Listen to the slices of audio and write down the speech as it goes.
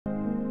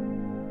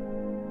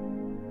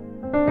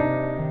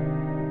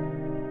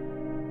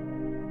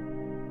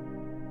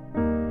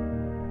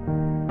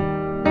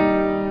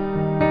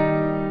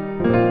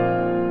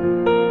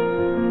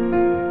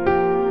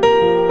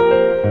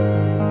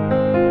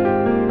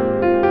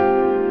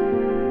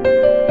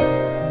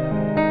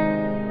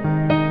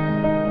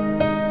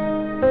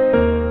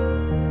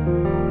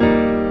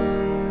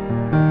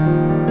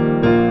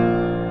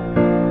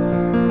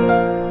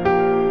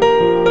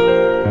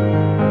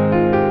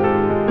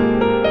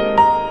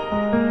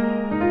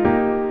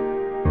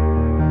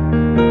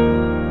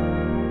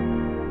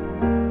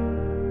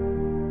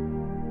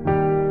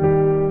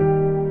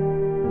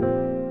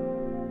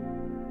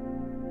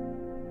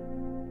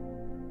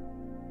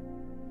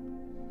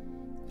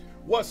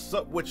What's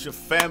up with your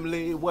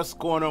family? What's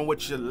going on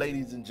with your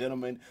ladies and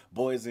gentlemen,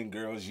 boys and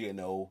girls? You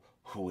know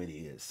who it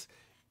is.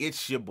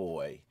 It's your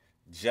boy,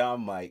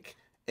 John Mike,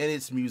 and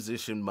it's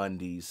Musician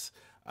Mondays.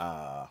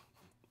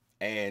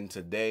 And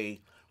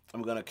today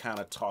I'm going to kind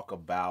of talk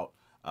about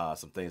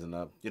some things. And,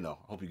 I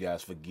hope you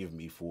guys forgive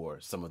me for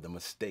some of the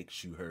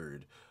mistakes you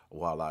heard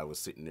while I was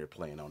sitting there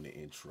playing on the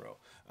intro.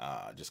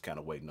 Just kind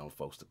of waiting on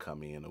folks to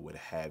come in or what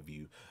have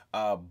you.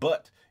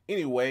 But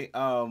anyway,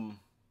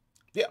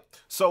 yeah,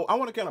 so I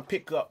want to kind of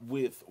pick up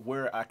with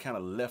where I kind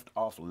of left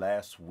off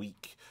last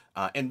week.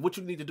 And what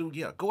you need to do,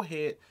 go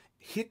ahead,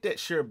 hit that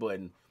share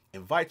button,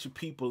 invite your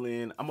people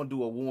in. I'm going to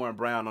do a Warren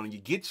Brown on you.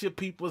 Get your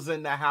peoples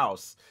in the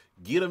house.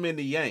 Get them in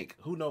the yank.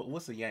 Who knows?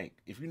 What's a yank?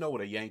 If you know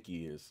what a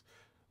Yankee is,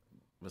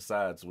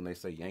 besides when they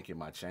say yanking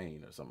my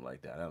chain or something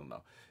like that, I don't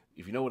know.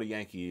 If you know what a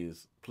Yankee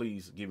is,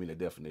 please give me the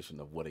definition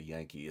of what a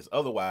Yankee is.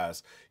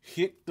 Otherwise,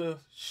 hit the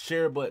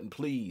share button,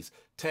 please.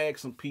 Tag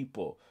some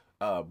people.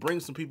 Bring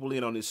some people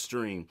in on this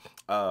stream.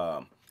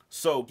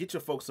 So get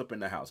your folks up in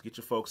the house. Get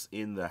your folks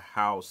in the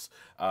house.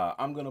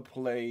 I'm going to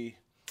play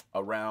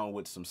around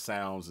with some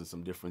sounds and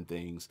some different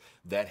things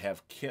that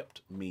have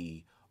kept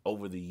me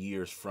over the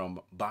years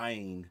from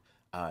buying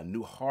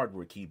new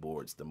hardware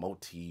keyboards, the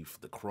Motif,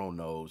 the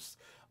Kronos,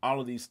 all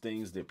of these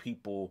things that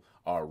people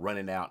are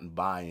running out and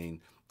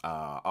buying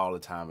all the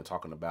time and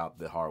talking about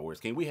the hardware.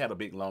 We had a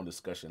big long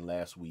discussion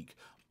last week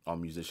on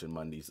Musician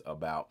Mondays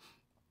about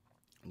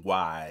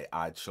why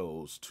I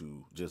chose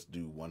to just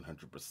do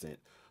 100%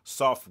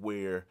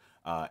 software.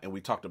 And we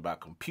talked about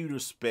computer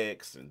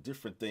specs and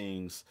different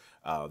things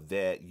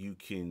that you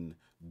can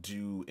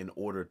do in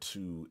order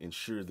to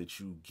ensure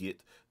that you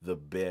get the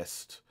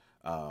best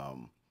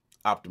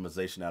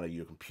optimization out of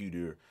your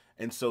computer.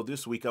 And so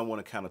this week I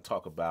want to kind of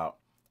talk about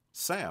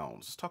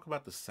sounds. Let's talk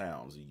about the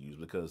sounds you use,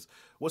 because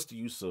what's the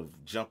use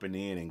of jumping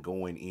in and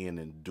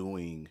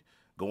going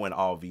going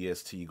all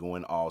VST,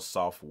 going all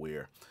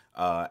software,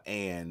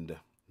 and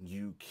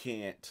you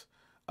can't,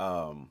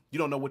 you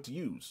don't know what to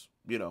use.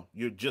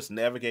 You're just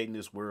navigating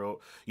this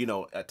world.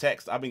 A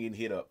text, I've been getting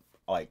hit up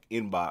like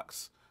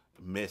inbox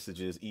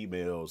messages,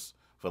 emails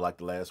for like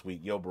the last week.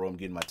 Yo, bro, I'm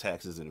getting my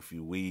taxes in a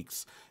few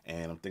weeks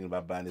and I'm thinking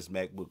about buying this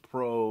MacBook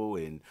Pro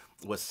and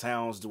what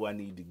sounds do I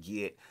need to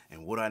get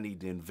and what I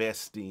need to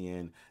invest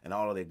in and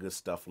all of that good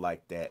stuff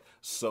like that.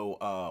 So,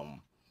 I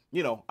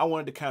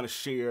wanted to kind of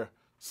share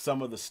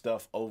some of the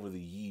stuff over the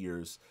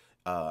years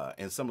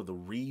and some of the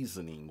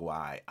reasoning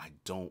why I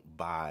don't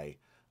buy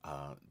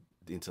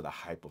into the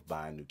hype of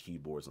buying new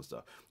keyboards and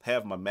stuff.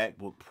 Have my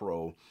MacBook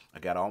Pro. I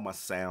got all my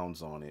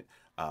sounds on it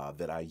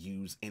that I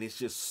use, and it's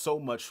just so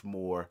much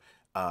more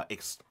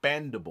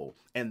expandable,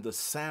 and the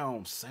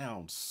sound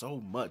sounds so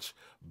much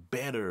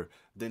better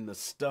than the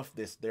stuff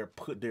that's the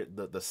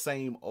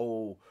same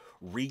old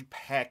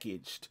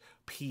repackaged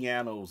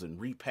pianos and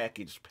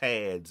repackaged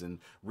pads and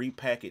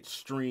repackaged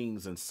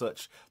strings and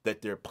such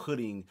that they're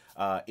putting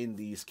in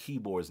these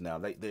keyboards now.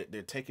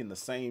 They're taking the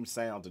same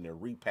sounds and they're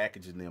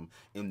repackaging them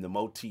in the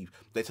Motif.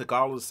 They took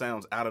all of the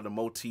sounds out of the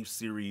Motif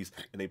series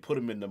and they put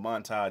them in the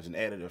Montage and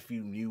added a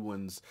few new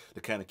ones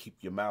to kind of keep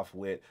your mouth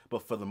wet.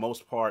 But for the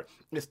most part,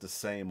 it's the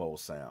same old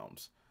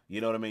sounds.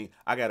 You know what I mean?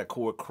 I got a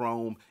Core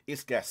Chrome.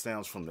 It's got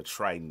sounds from the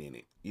Triton in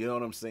it. You know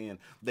what I'm saying?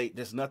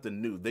 There's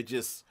nothing new. They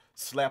just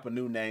slap a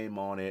new name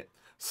on it,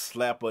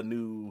 slap a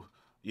new,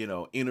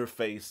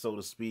 interface, so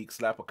to speak,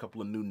 slap a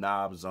couple of new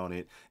knobs on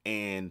it,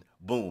 and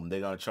boom, they're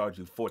going to charge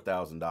you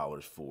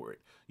 $4,000 for it,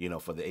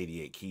 for the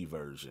 88 key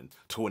version,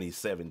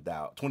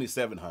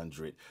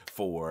 $2,700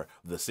 for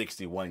the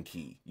 61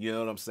 key. You know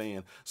what I'm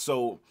saying?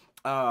 So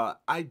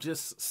I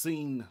just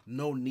seen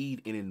no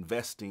need in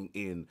investing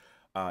in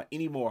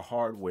any more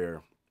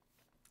hardware.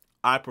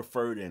 I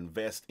prefer to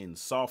invest in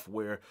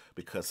software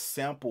because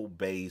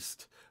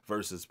sample-based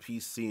versus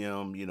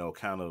PCM,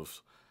 kind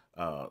of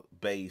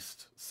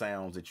based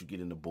sounds that you get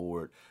in the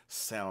board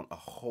sound a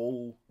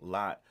whole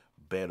lot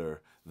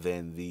better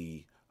than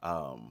the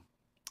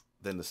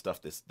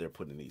stuff that they're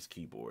putting in these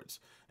keyboards.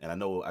 And I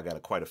know I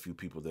got quite a few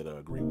people that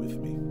agree with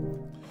me.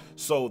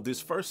 So this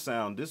first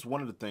sound, this is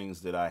one of the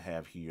things that I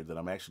have here that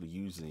I'm actually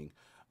using,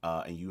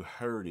 and you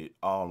heard it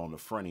all on the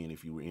front end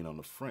if you were in on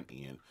the front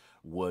end,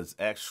 was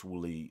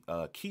actually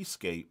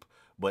Keyscape,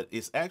 but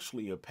it's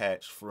actually a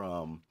patch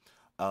from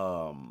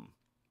their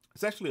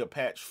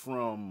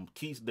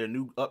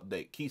new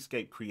update,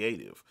 Keyscape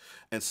Creative.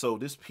 And so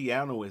this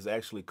piano is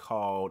actually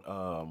called,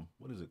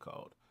 what is it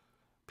called?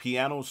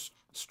 Piano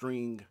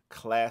String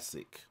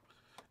Classic.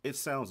 It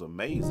sounds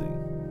amazing.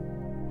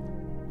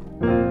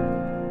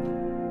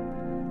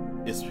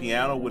 It's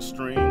piano with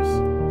strings.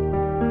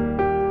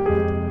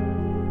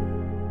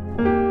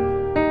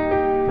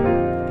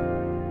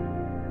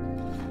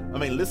 I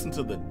mean, listen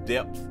to the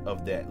depth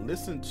of that.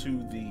 Listen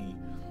to the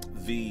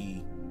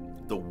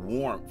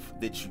warmth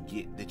that you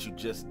get that you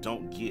just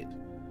don't get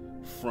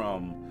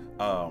from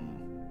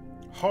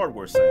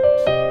hardware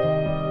sounds.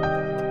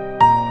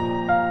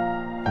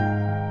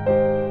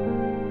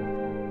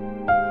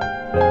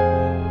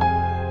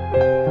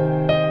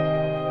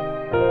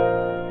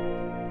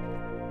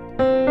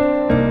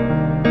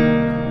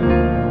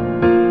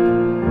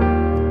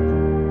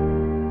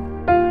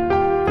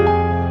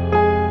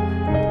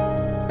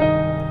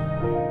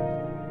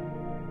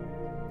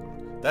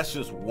 That's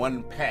just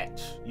one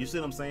patch. You see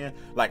what I'm saying?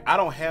 Like, I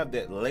don't have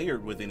that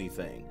layered with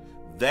anything.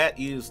 That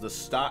is the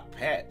stock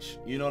patch.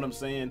 You know what I'm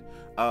saying?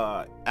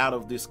 Out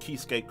of this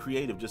Keyscape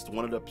Creative, just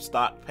one of the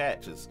stock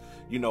patches.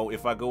 You know,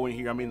 if I go in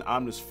here, I'm in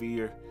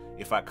Omnisphere.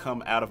 If I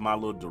come out of my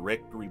little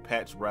directory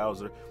patch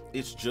browser,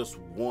 it's just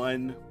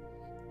one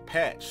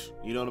patch.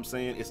 You know what I'm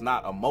saying? It's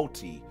not a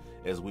multi,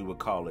 as we would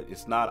call it.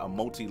 It's not a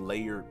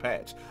multi-layered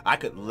patch. I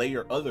could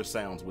layer other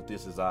sounds with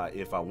this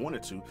if I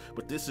wanted to,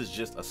 but this is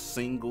just a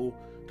single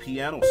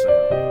piano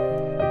sound.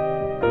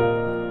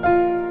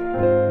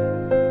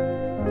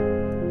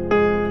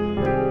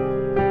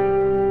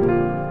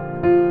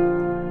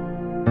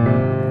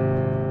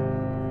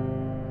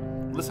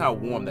 Listen how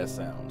warm that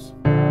sounds.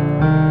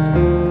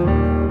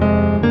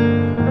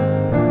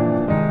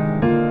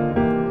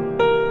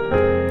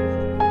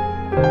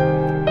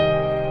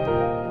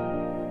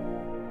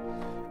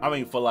 I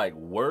mean, for like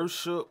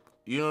worship,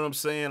 you know what I'm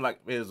saying? Like,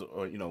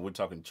 or you know, we're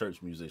talking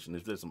church musicians.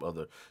 If there's some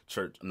other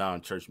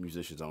non-church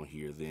musicians on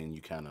here, then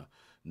you kind of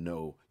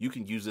know you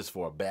can use this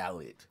for a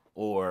ballad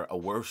or a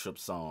worship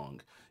song.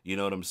 You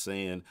know what I'm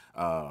saying?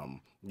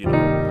 You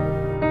know.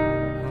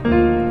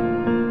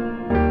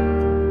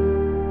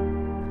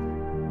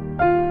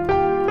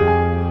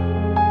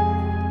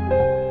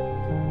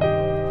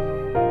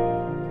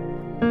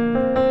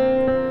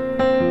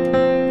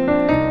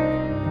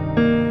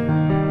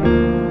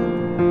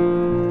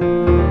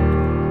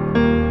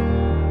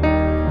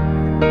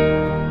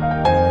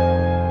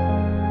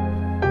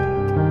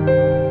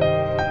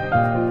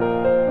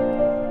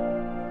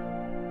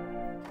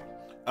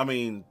 I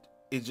mean,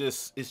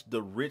 it's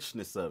the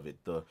richness of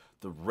it, the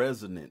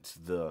resonance,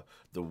 the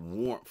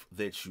warmth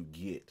that you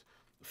get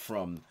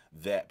from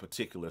that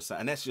particular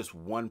sound. And that's just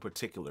one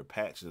particular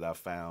patch that I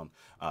found,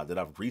 that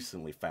I've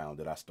recently found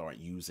that I start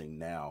using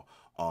now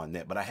on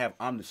that. But I have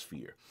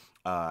Omnisphere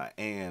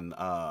and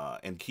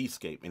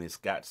Keyscape, and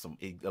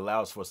it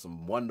allows for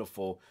some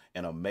wonderful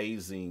and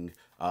amazing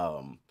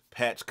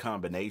patch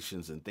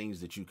combinations and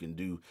things that you can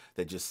do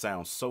that just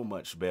sound so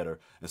much better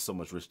and so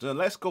much richer. Now,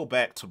 let's go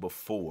back to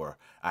before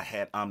I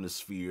had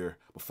Omnisphere,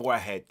 before I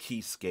had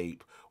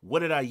Keyscape. What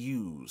did I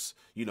use?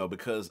 You know,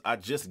 because I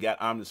just got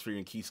Omnisphere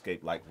and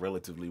Keyscape like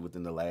relatively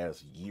within the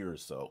last year or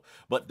so.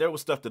 But there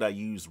was stuff that I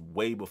used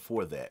way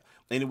before that,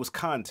 and it was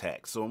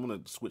Kontakt. So I'm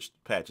going to switch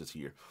patches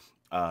here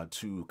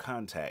to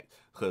Kontakt,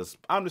 because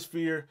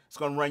Omnisphere is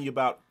going to run you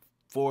about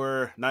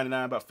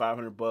 $4.99, about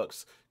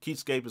 $500.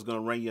 Keyscape is going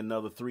to run you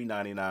another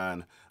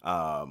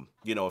 $3.99.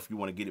 You know, if you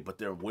want to get it, but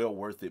they're well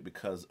worth it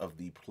because of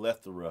the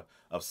plethora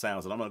of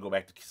sounds. And I'm going to go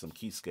back to some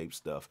Keyscape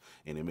stuff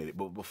in a minute.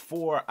 But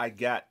before I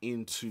got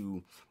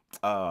into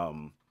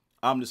Omnisphere,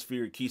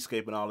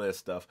 Keyscape, and all that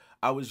stuff,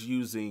 I was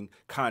using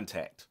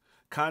Kontakt.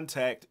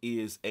 Kontakt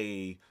is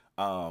a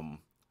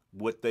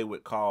what they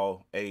would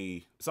call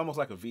it's almost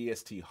like a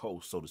VST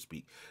host, so to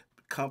speak.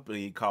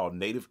 Company called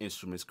Native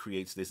Instruments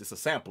creates this. It's a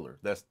sampler.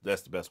 That's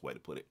the best way to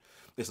put it.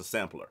 It's a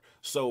sampler.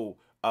 So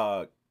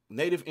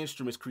Native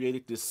Instruments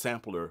created this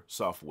sampler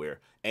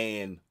software,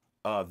 and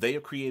they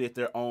have created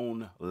their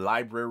own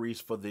libraries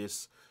for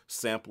this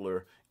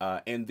sampler.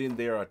 And then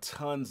there are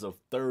tons of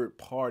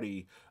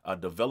third-party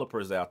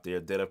developers out there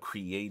that have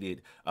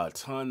created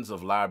tons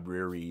of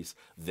libraries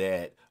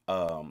that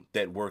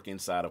work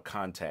inside of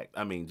Kontakt.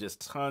 I mean,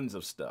 just tons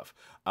of stuff.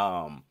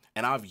 And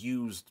I've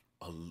used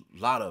a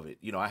lot of it.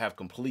 You know, I have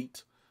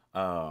Komplete,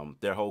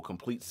 their whole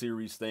Komplete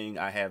series thing.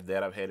 I have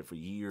that. I've had it for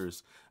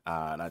years,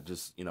 and I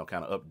just, you know,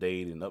 kind of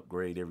update and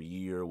upgrade every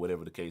year,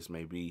 whatever the case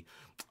may be,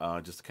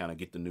 just to kind of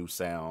get the new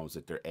sounds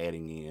that they're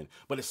adding in.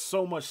 But it's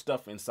so much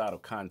stuff inside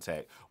of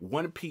Kontakt.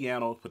 One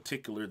piano in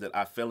particular that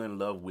I fell in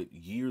love with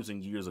years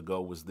and years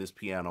ago was this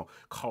piano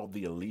called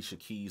the Alicia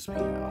Keys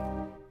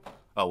piano.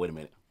 Oh, wait a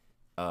minute.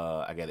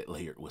 I got it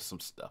layered with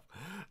some stuff.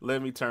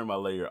 Let me turn my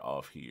layer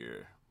off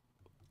here.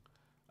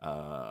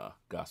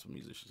 Gospel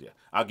musicians, yeah.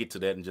 I'll get to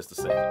that in just a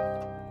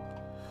second.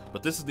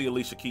 But this is the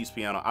Alicia Keys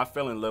piano. I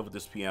fell in love with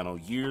this piano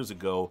years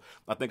ago.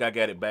 I think I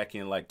got it back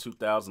in like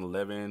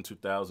 2011,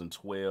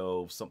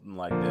 2012, something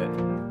like that.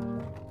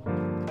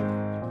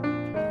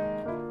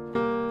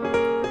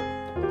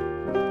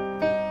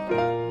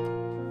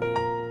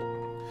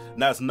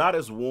 Now, it's not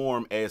as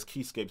warm as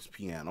Keyscape's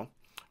piano,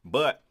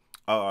 but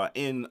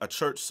in a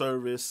church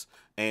service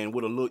and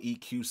with a little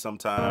EQ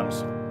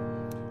sometimes,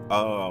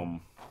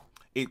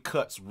 it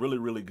cuts really,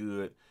 really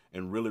good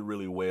and really,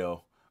 really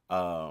well,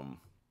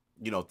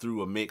 you know,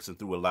 through a mix and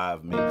through a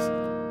live mix.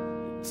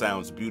 It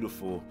sounds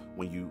beautiful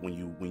when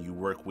you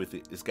work with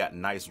it. It's got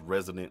nice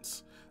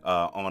resonance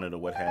on it or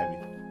what have you.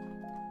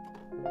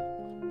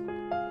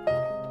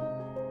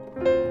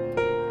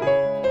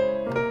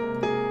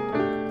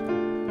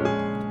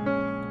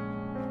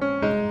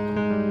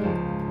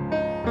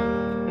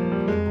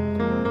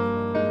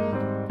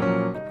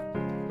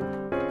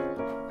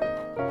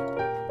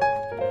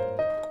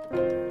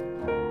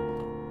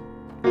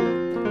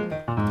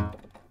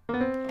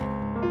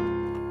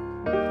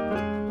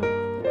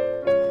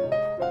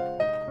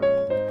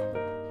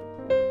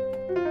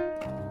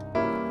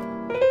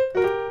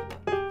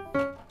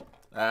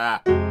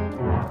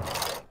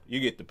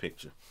 get the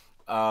picture.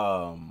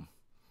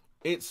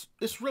 It's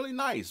really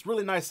nice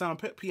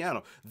sound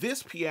piano.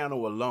 This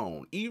piano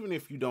alone, even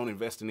if you don't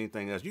invest in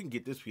anything else, you can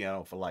get this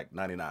piano for like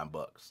 99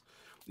 bucks.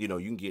 You know,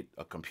 you can get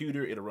a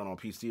computer, it'll run on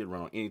PC, it'll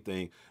run on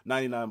anything.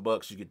 99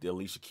 bucks, you get the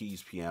Alicia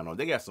Keys piano.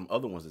 They got some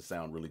other ones that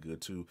sound really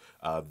good too.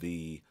 A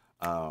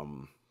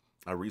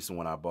recent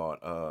one I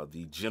bought,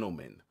 the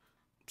Gentleman.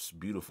 It's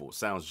beautiful.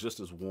 Sounds just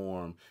as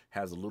warm,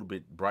 has a little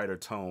bit brighter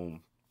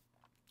tone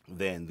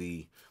than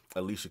the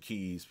Alicia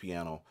Keys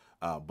piano,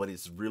 but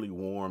it's really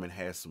warm and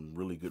has some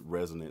really good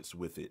resonance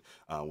with it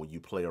when you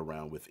play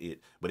around with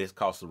it. But it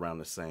costs around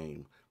the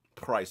same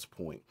price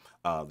point.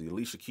 The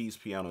Alicia Keys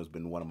piano has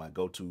been one of my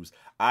go-tos.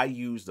 I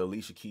use the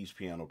Alicia Keys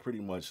piano pretty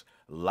much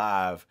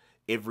live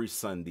every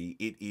Sunday.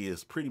 It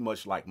is pretty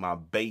much like my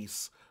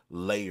bass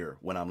layer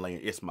when I'm laying.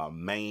 It's my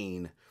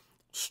main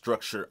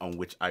structure on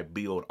which I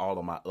build all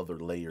of my other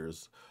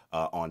layers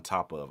on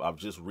top of. I've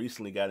just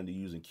recently got into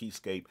using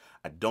Keyscape.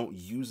 I don't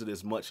use it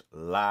as much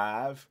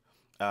live.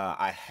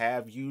 I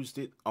have used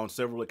it on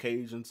several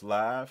occasions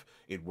live.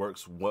 It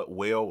works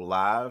well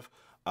live.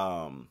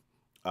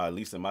 At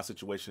least in my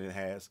situation it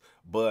has.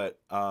 But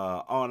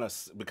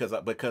because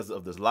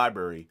of this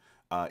library,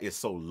 it's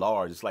so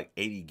large. It's like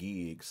 80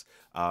 gigs,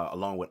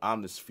 along with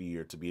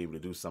Omnisphere to be able to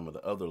do some of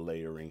the other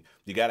layering.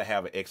 You got to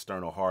have an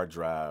external hard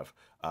drive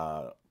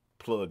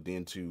plugged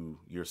into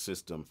your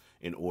system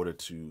in order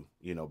to,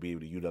 you know, be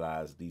able to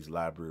utilize these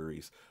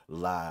libraries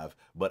live.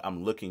 But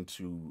I'm looking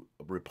to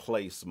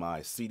replace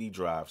my CD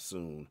drive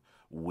soon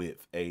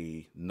with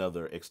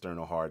another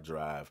external hard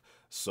drive,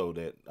 so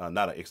that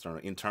not an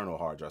internal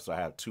hard drive. So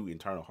I have two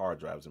internal hard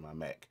drives in my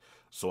Mac.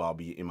 So I'll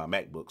be in my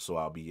MacBook. So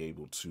I'll be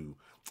able to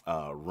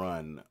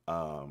run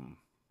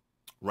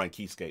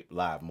Keyscape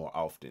live more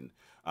often.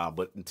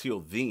 But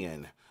until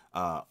then,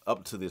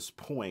 up to this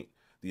point,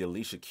 the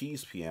Alicia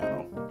Keys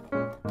piano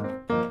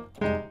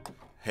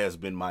has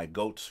been my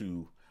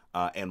go-to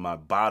and my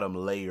bottom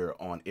layer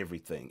on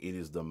everything. It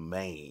is the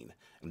main.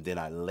 And then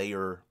I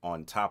layer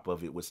on top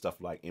of it with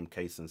stuff like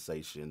MK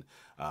Sensation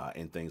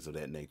and things of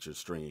that nature,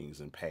 strings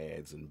and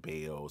pads and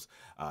bells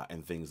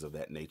and things of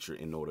that nature,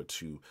 in order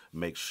to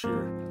make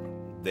sure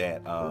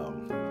that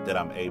that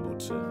I'm able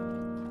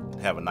to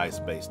have a nice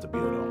bass to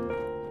build on.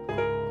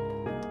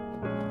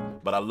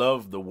 But I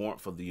love the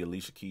warmth of the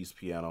Alicia Keys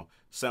piano.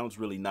 Sounds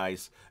really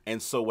nice.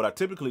 And so what I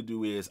typically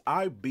do is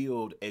I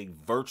build a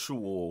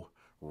virtual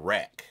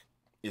rack,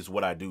 is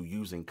what I do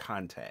using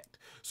Kontakt.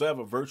 So I have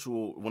a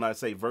virtual, when I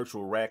say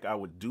virtual rack, I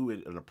would do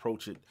it and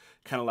approach it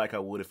kind of like I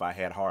would if I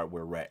had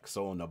hardware racks.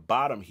 So on the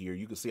bottom here,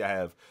 you can see I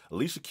have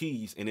Alicia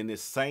Keys, and in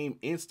this same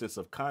instance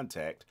of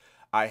Kontakt,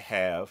 I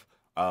have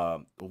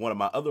one of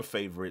my other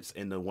favorites,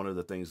 and one of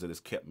the things that has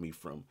kept me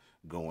from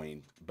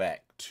going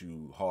back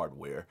to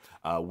hardware,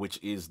 which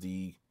is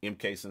the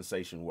MK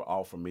Sensation. We're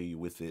all familiar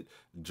with it.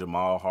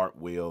 Jamal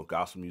Hartwell,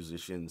 gospel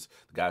musicians,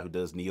 the guy who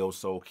does Neo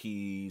Soul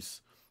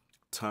Keys,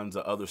 tons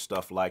of other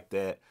stuff like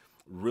that.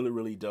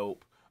 Really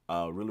dope.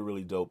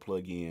 Really dope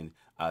plug-in.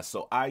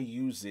 So I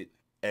use it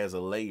as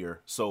a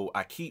layer. So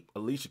I keep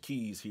Alicia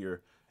Keys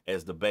here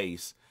as the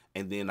bass,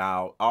 and then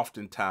I'll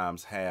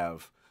oftentimes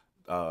have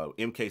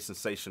MK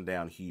Sensation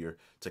down here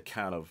to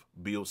kind of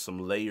build some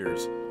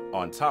layers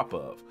on top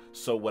of.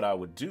 So what I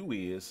would do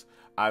is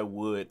I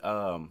would,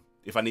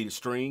 if I needed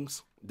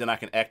strings, then I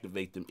can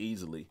activate them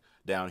easily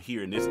down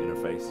here in this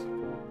interface.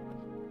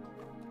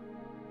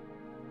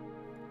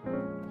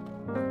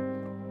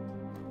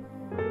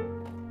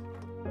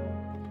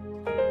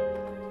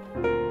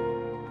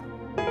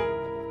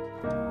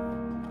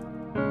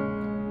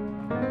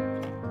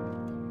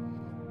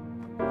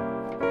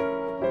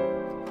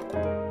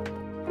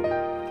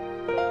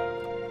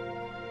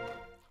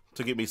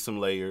 To get me some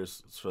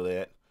layers for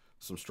that,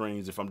 some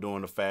strings. If I'm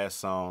doing a fast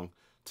song,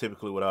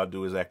 typically what I'll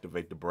do is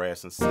activate the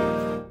brass and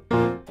synth.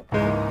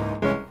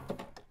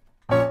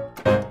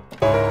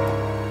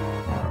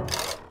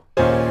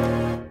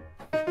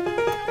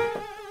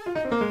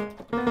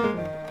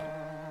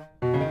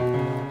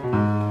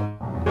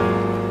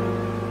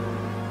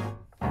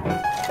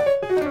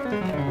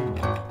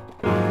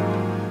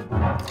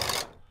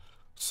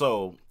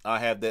 So I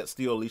have that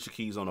still Alicia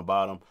Keys on the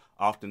bottom.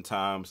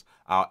 Oftentimes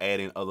I'll add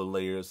in other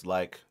layers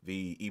like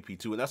the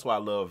EP2, and that's why I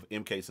love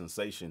MK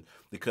Sensation,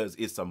 because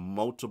it's a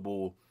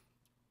multifaceted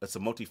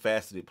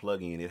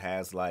plugin. It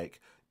has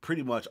like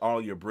pretty much all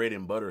your bread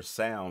and butter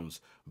sounds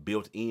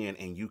built in,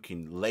 and you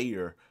can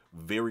layer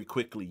very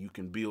quickly. You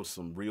can build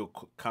some real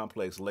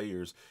complex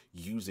layers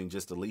using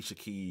just Alicia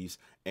Keys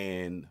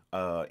and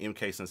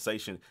MK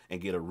Sensation and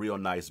get a real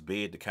nice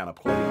bed to kind of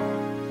play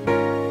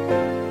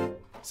on.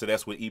 So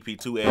that's what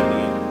EP2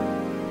 added in.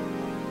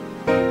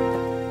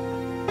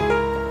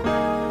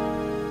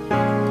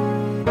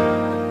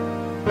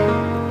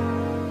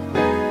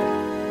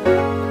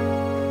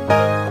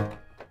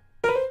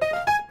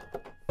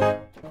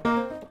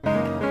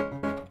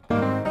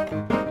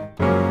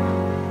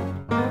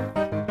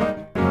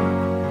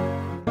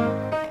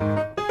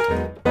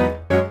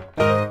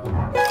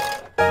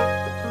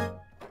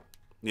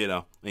 You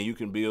know, and and you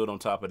can build on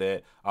top of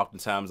that.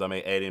 Oftentimes, I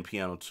may add in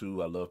piano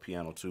 2. I love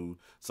piano 2.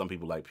 Some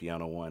people like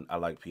piano 1. I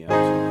like piano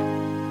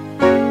 2.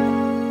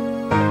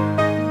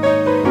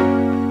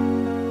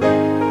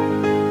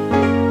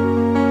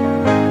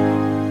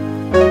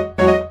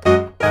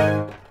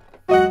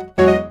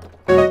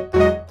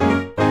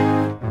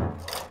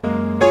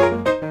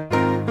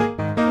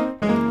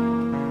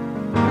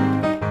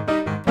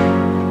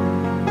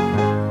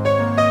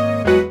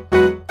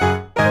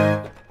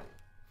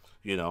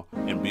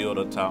 And build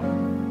up top.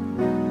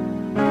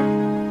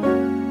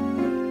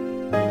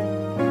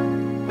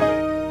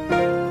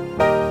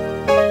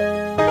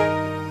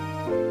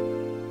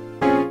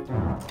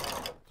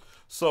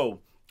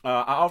 So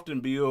I often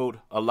build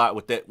a lot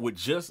with that. With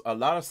just a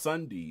lot of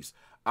Sundays,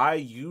 I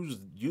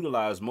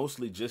utilize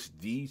mostly just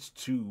these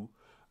two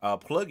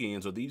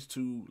plugins or these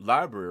two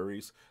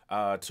libraries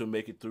to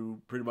make it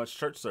through pretty much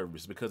church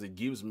service, because it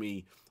gives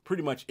me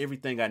pretty much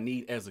everything I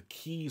need as a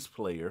keys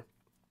player.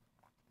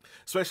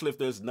 Especially if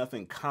there's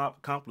nothing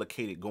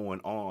complicated going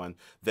on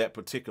that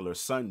particular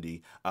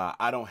Sunday,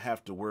 I don't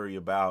have to worry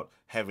about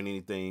having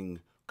anything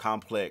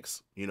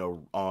complex,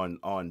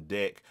 on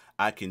deck.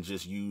 I can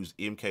just use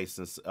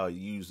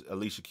use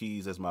Alicia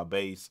Keys as my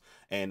bass,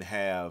 and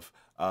have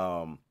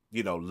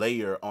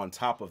layer on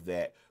top of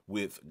that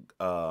with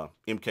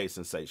MK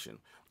Sensation,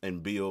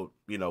 and build,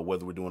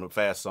 whether we're doing a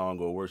fast song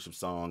or a worship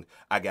song,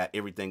 I got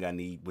everything I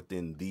need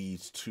within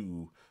these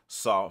two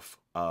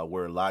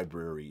software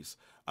libraries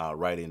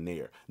right in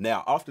there.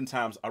 Now,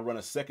 oftentimes I run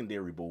a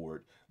secondary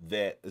board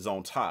that is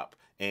on top,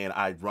 and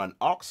I run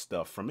aux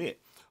stuff from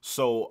it.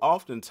 So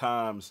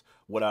oftentimes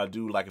what I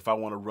do, like if I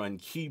want to run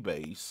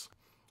Keybase,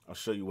 I'll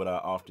show you what I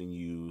often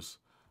use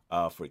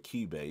for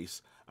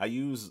Keybase. I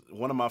use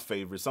one of my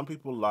favorites. Some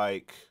people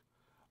like,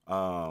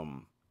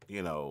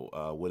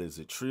 what is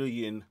it,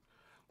 Trillion,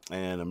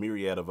 and a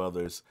myriad of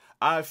others.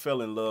 I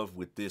fell in love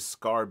with this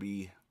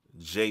Scarby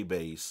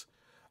J-Bass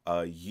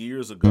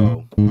years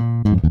ago.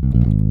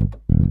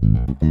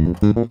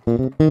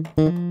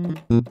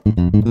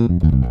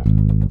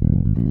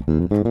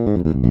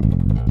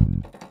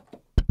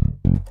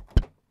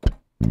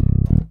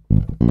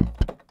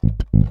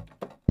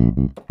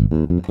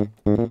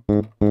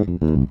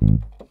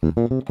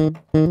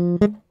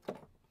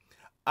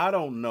 I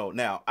don't know.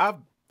 Now,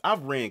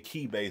 I've ran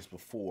Keybase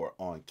before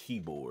on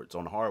keyboards,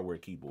 on hardware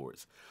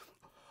keyboards.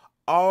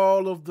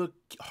 All of the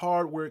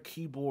hardware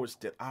keyboards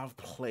that I've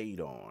played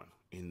on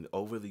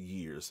over the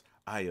years,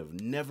 I have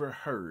never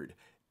heard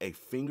a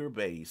finger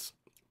bass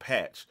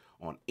patch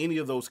on any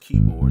of those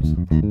keyboards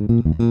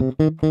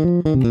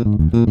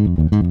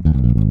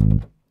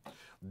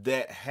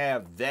that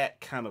have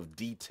that kind of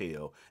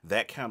detail,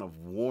 that kind of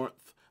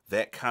warmth,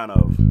 that kind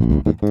of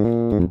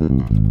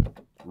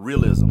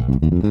realism.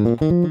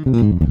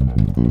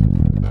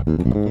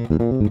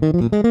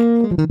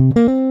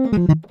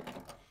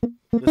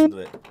 Listen to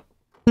that.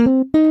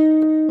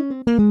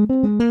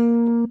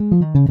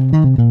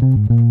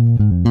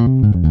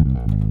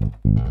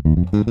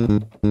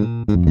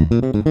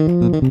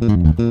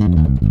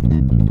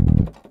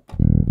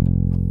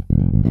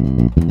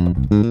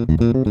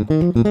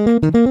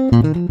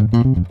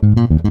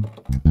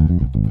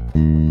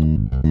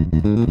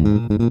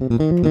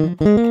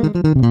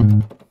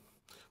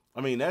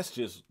 I mean, that's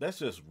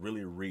just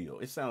really real.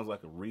 It sounds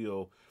like a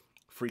real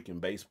freaking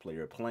bass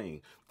player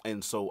playing.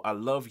 And so I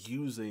love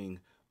using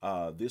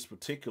this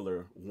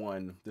particular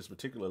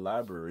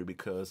library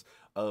because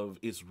of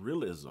its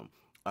realism.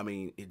 I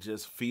mean, it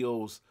just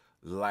feels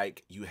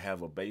like you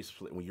have a bass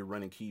player. When you're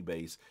running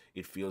Keybase,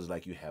 it feels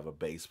like you have a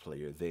bass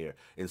player there.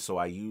 And so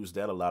I use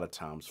that a lot of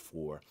times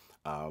for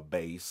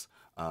bass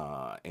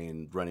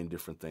and running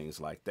different things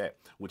like that,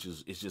 which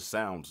is, it just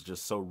sounds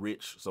just so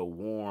rich, so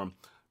warm,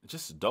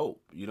 just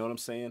dope. You know what I'm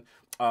saying?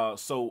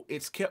 So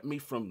it's kept me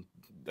from,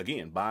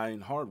 again,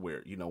 buying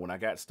hardware. When I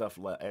got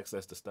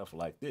access to stuff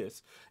like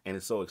this, and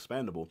it's so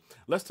expandable.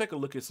 Let's take a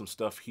look at some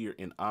stuff here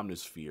in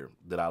Omnisphere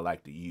that I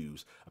like to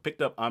use. I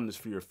picked up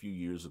Omnisphere a few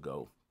years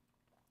ago,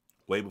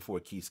 way before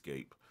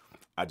Keyscape.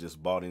 I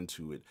just bought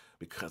into it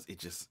because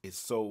it's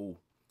so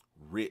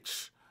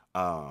rich,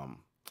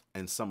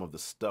 and some of the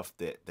stuff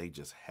that they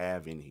just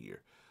have in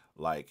here.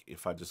 Like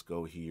if I just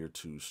go here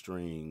to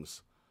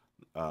strings,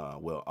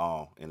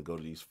 and go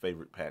to these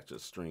favorite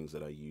patches strings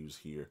that I use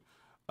here.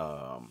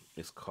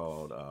 It's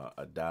called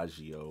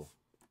Adagio.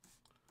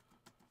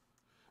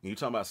 And you're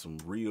talking about some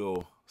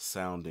real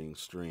sounding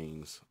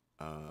strings.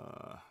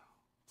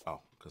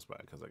 Because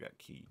I got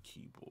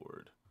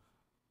keyboard.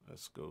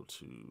 Let's go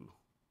to,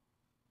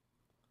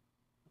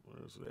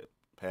 where is that?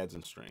 Pads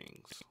and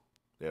strings.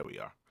 There we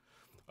are.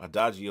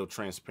 Adagio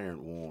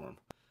Transparent Warm.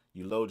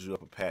 You load you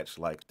up a patch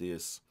like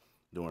this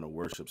during a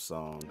worship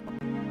song.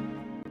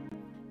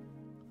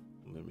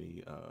 Let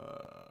me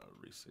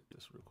reset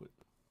this real quick.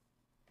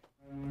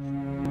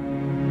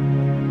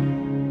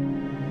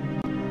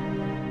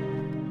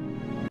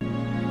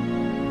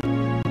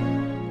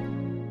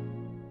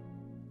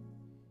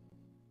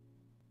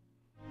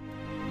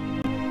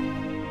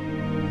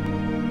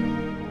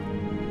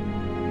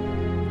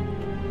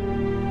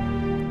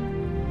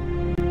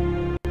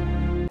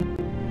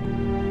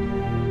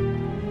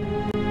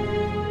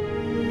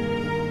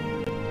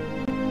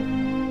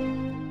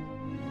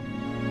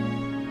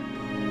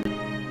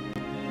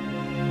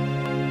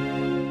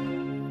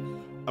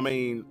 I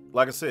mean,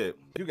 like I said,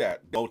 you got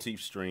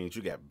motif strings,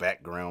 you got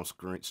background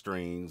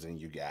strings,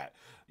 and you got,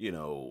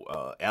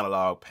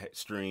 analog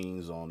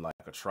strings on like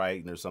a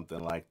Triton or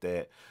something like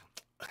that.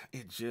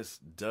 It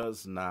just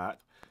does not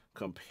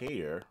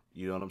compare,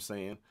 you know what I'm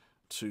saying,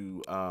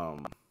 to,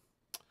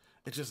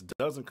 it just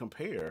doesn't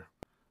compare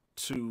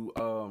to,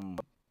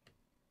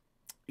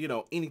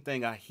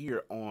 anything I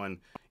hear on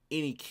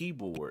any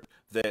keyboard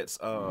that's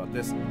on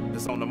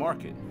the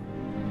market.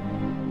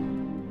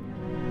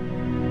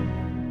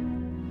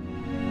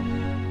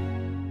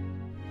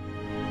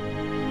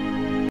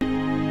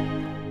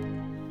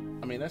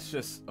 I mean, that's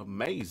just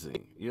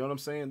amazing. You know what I'm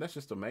saying? That's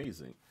just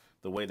amazing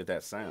the way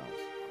that sounds.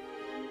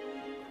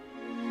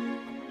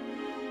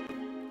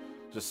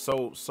 Just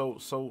so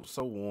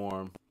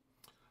warm,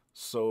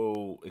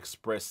 so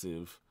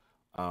expressive.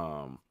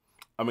 Um,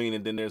 I mean,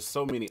 and then there's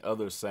so many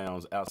other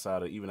sounds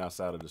outside of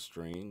the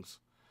strings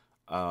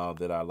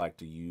that I like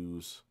to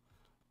use.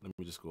 Let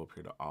me just go up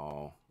here to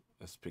all.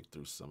 Let's pick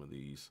through some of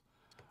these.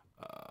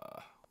 Uh,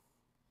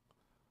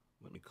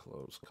 Let me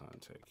close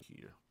contact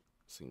here.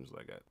 Seems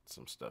like I got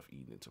some stuff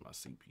eating into my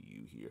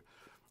CPU here.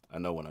 I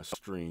know when I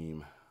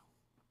stream,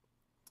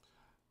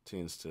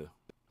 tends to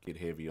get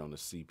heavy on the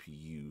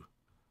CPU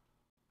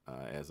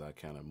as I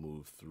kind of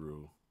move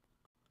through.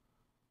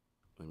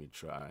 Let me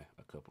try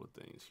a couple of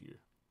things here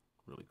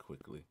really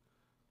quickly.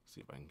 See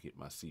if I can get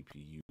my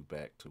CPU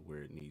back to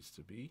where it needs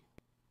to be.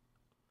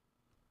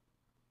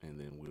 And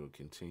then we'll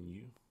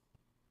continue.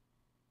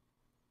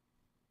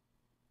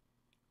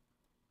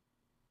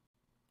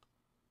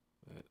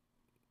 That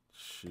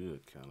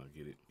should kind of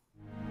get it.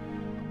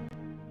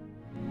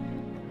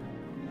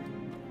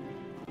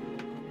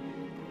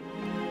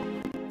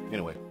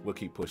 Anyway, we'll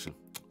keep pushing.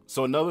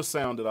 So another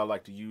sound that I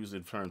like to use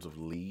in terms of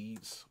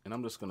leads, and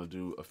I'm just going to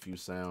do a few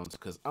sounds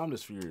because I'm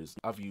just furious.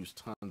 I've used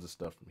tons of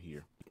stuff from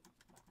here.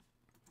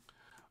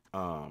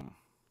 I've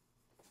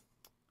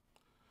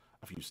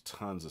used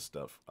tons of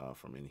stuff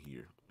from in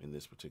here in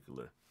this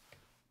particular.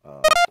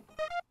 Uh,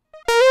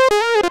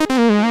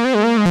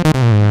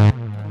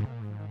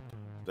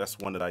 that's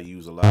one that I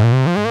use a lot.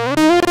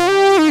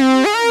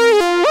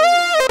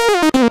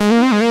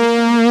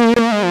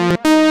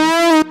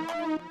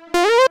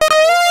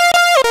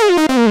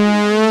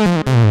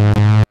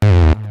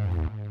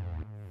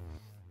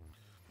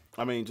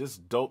 I mean,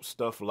 just dope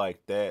stuff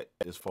like that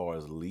as far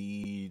as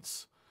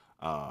leads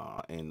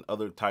and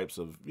other types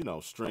of,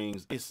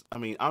 strings. I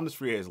mean,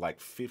 Omnisphere has like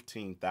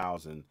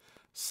 15,000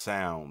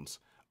 sounds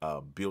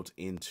built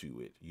into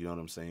it. You know what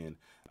I'm saying?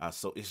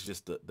 So it's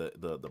just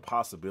the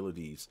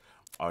possibilities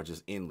are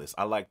just endless.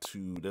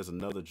 There's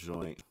another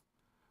joint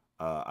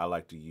I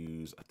like to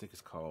use. I think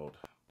it's called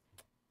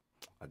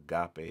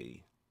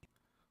Agape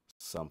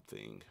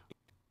something.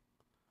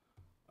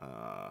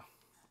 I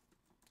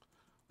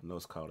know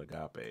it's called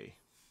Agape.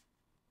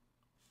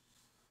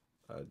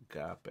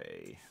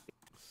 Agape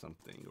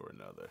something or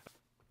another.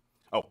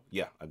 Oh,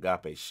 yeah,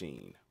 Agape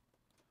Sheen.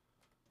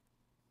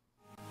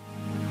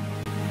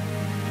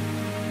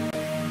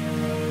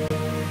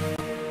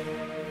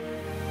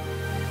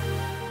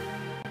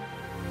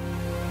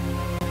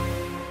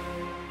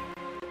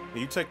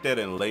 You take that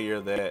and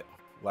layer that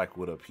like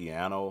with a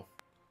piano.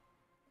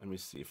 Let me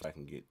see if I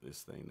can get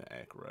this thing to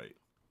act right.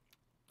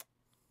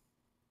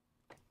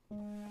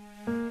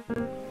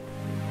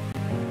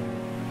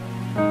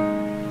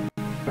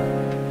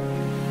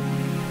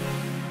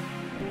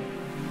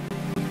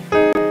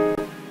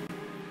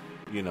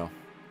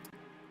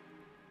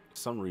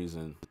 Some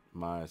reason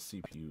my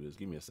CPU is,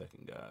 give me a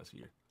second guys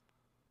here.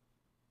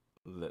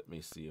 Let me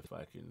see if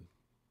I can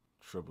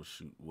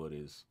troubleshoot what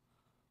is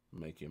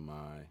making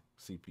my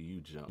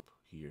CPU jump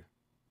here.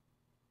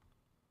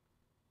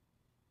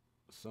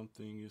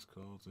 Something is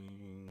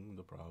causing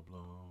the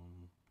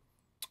problem.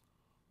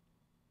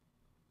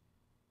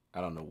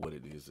 I don't know what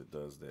it is that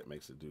does that,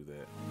 makes it do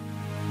that.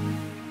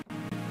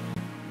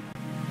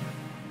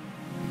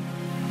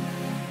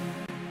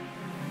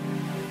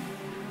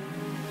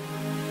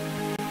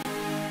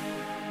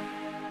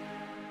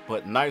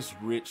 But nice,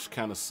 rich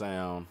kind of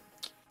sound.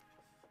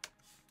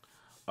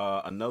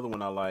 Another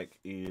one I like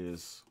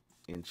is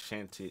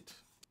Enchanted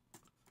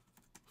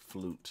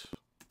Flute.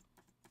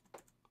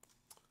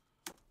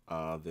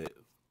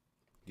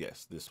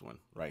 Yes, this one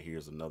right here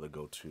is another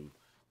go-to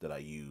that I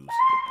use.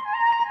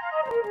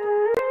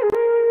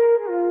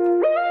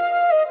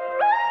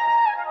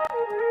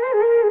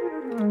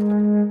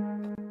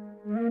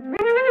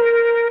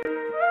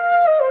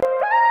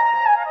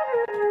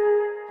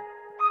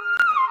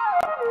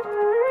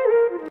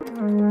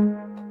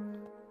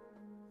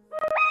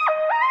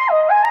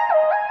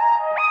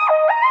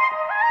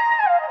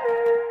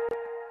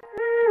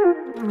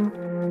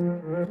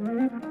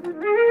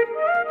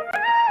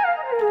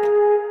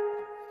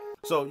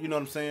 So, you know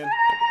what I'm saying?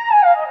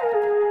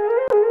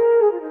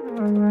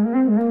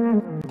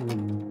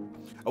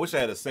 I wish I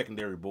had a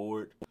secondary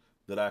board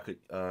that I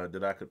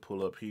could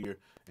pull up here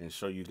and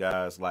show you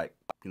guys, like,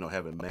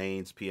 having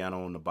mains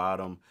piano on the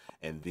bottom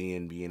and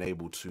then being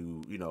able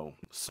to,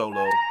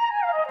 solo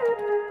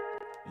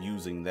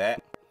using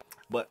that.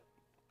 But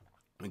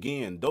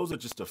Again, those are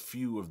just a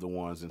few of the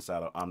ones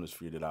inside of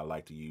Omnisphere that I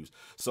like to use.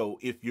 So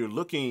if you're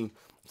looking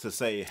to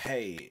say,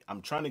 hey,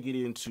 I'm trying to get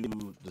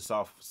into the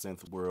soft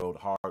synth world,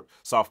 hard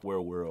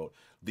software world,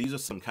 these are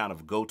some kind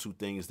of go-to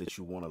things that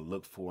you want to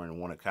look for and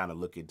want to kind of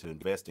look into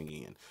investing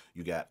in.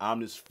 You got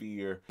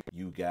Omnisphere,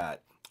 you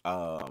got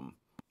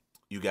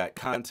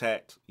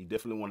Kontakt. You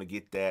definitely want to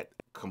get that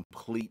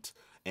complete.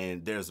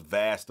 And there's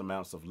vast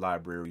amounts of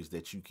libraries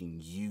that you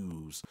can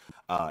use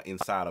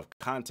inside of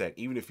Kontakt,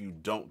 even if you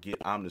don't get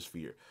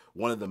Omnisphere.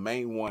 One of the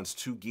main ones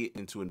to get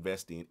into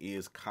investing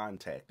is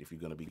Kontakt if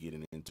you're going to be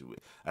getting into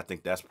it. I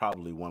think that's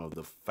probably one of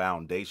the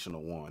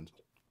foundational ones,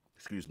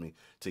 excuse me,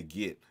 to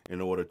get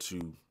in order to,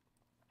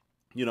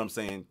 you know what I'm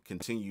saying,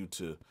 continue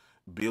to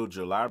build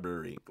your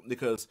library,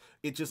 because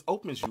it just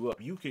opens you up.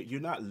 You're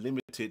not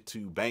limited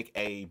to bank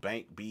A,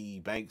 bank B,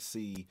 bank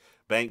C,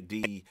 bank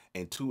D,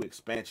 and 2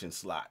 expansion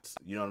slots.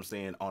 You know what I'm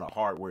saying, on a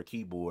hardware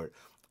keyboard,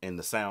 and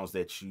the sounds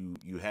that you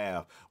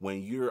have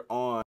when you're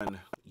on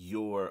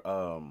your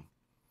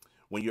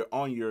when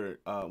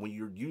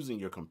you're using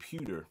your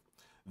computer,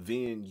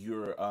 then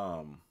you're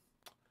when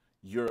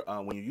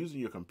you're using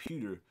your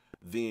computer,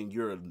 then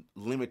you're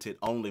limited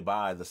only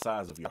by the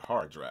size of your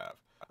hard drive.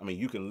 I mean,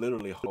 you can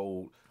literally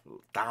hold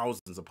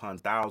thousands upon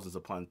thousands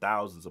upon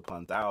thousands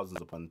upon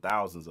thousands upon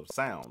thousands of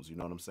sounds. You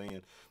know what I'm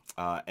saying?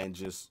 And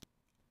just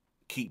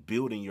keep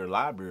building your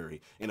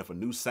library. And if a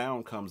new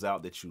sound comes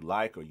out that you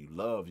like or you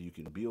love, you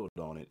can build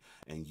on it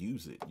and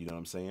use it. You know what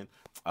I'm saying?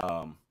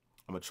 I'm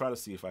gonna try to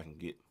see if I can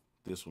get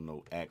this one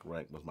to act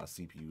right, but my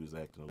CPU is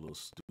acting a little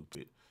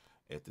stupid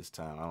at this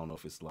time. I don't know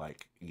if it's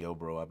like, yo,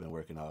 bro, I've been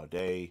working all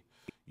day.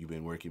 You've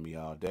been working me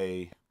all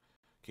day.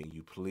 Can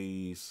you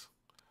please,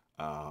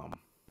 um,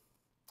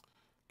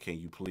 can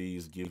you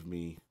please give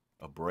me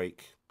a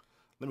break?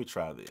 Let me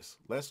try this.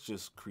 Let's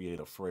just create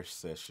a fresh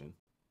session.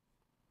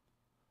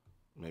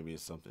 Maybe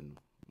it's something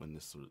when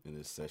this in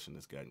this session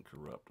has gotten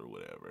corrupt or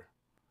whatever.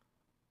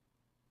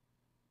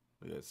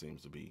 That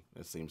seems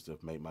to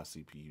have made my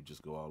CPU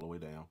just go all the way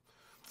down.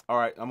 All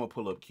right, I'm gonna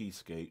pull up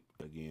Keyscape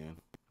again,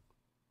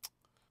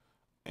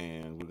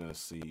 and we're gonna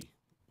see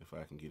if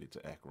I can get it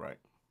to act right.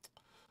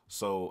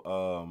 So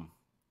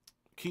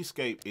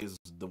Keyscape is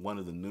one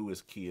of the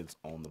newest kids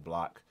on the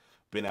block.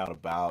 Been out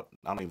about,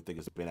 I don't even think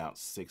it's been out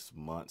 6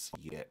 months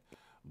yet,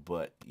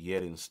 but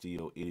yet and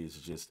still it is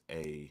just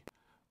a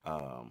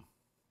um,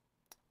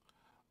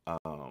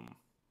 um,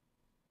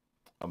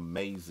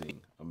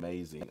 amazing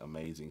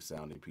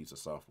sounding piece of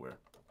software.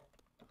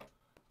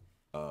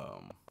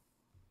 Um,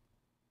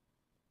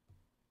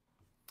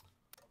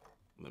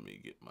 Let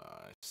me get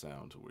my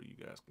sound to where you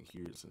guys can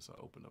hear it since I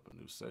opened up a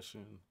new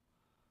session.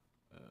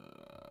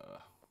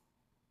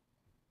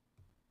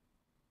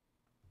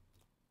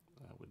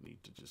 I would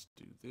need to just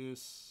do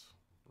this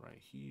right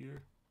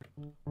here.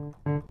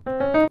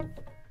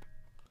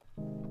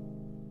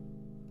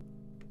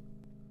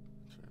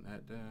 Turn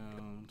that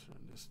down,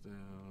 turn this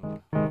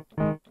down.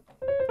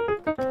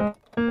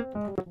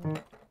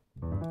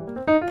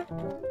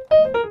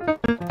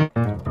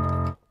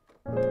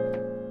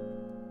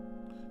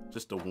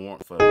 Just the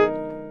warmth of it.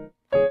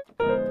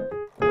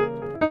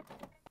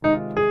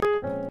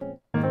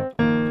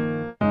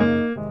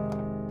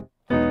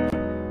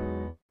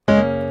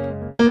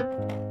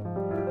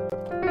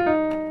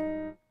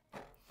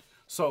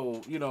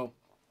 So, you know,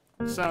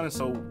 sounding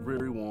so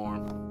very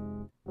warm.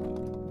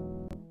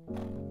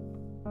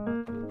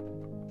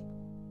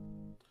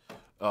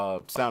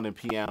 Sounding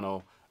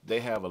piano.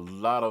 They have a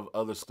lot of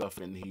other stuff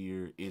in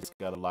here. It's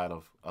got a lot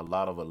of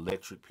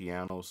electric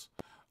pianos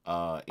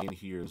in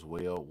here as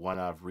well. One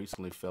I've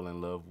recently fell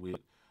in love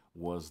with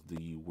was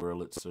the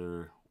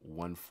Wurlitzer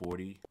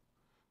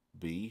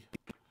 140B.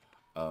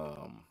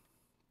 Um,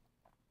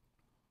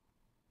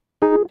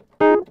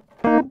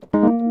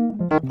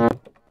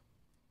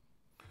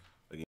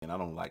 Again, I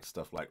don't like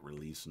stuff like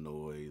release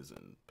noise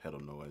and pedal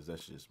noise.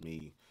 That's just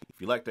me.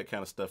 If you like that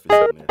kind of stuff, it's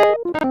in there.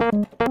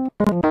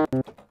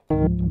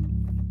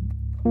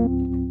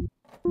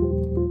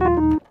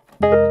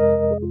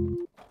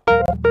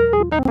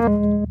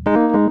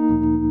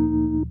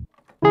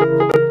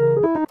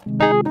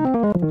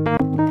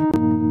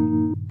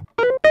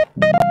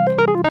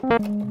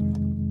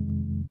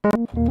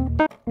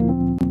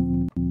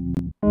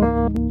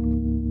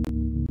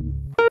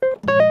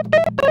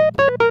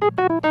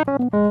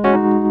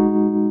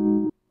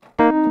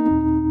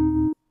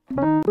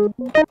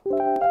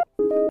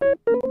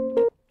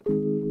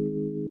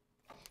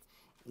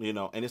 You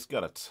know, and it's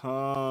got a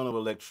ton of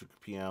electric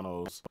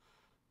pianos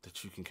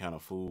that you can kind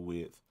of fool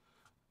with.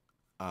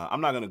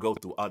 I'm not going to go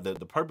through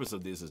the purpose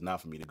of this is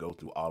not for me to go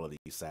through all of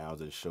these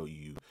sounds and show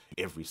you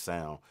every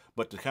sound,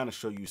 but to kind of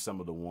show you some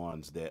of the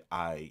ones that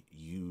I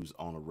use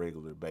on a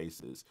regular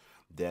basis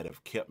that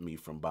have kept me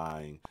from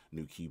buying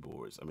new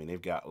keyboards. I mean,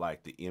 they've got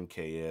like the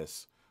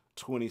MKS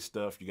 20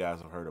 stuff. You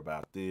guys have heard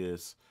about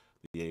this,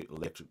 the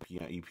electric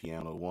piano,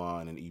 ePiano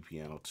 1 and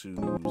ePiano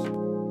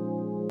 2s.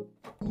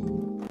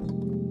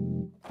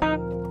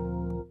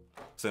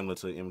 Similar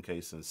to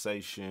MK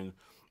Sensation.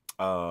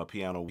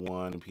 Piano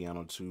 1 and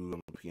piano 2.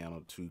 I'm a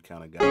piano 2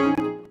 kind of guy.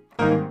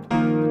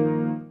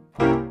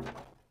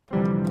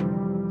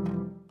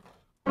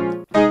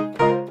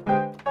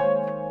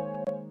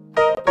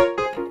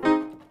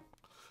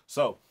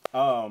 So,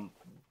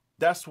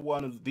 that's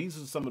one of these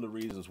are some of the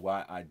reasons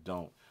why I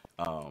don't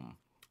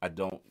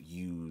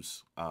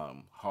use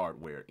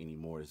hardware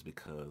anymore, is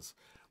because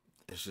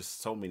there's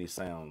just so many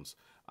sounds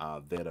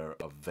that are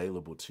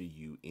available to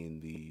you in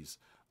these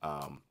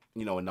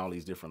in all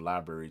these different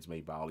libraries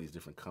made by all these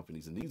different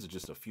companies, and these are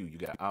just a few. You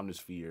got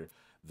Omnisphere,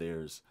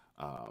 there's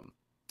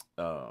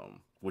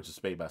which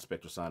is made by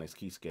Spectrasonics,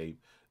 Keyscape.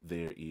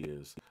 There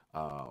is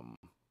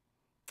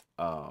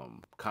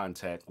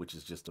Contact, which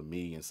is just a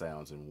million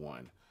sounds in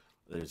one.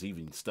 There's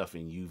even stuff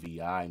in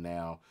UVI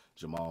now.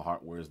 Jamal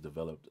Hardware has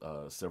developed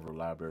several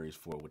libraries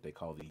for what they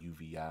call the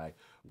UVI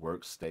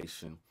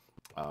workstation,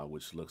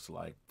 which looks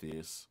like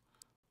this.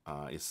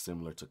 It's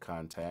similar to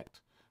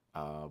Contact,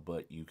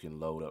 but you can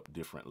load up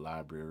different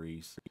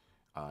libraries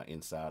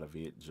inside of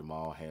it.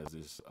 Jamal has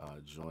this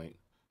joint.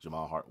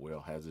 Jamal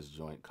Hartwell has this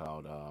joint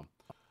called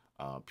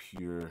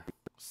Pure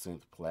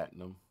Synth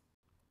Platinum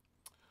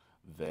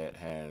that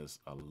has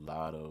a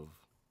lot of,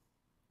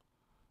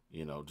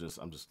 just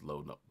I'm just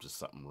loading up just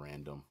something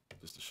random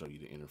just to show you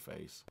the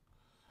interface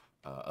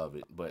of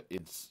it. But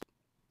it's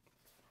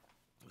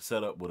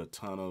set up with a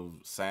ton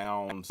of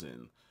sounds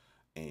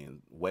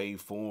and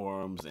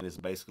waveforms, and it's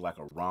basically like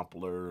a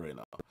rompler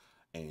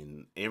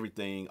and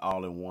everything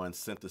all in one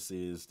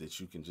synthesis that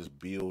you can just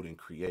build and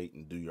create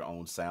and do your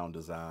own sound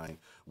design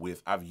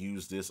with. I've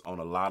used this on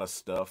a lot of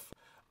stuff.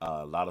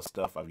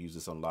 I've used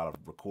this on a lot of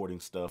recording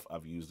stuff.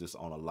 I've used this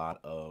on a lot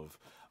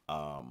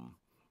um,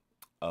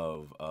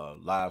 of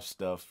live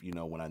stuff,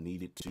 when I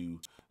needed to.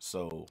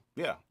 So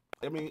yeah,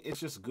 I mean, it's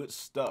just good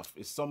stuff.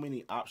 It's so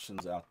many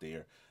options out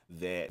there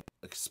that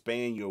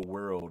expand your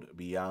world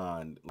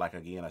beyond, like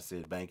again, I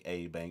said, bank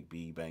A, bank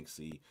B, bank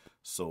C,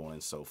 so on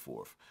and so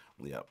forth.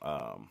 Yeah.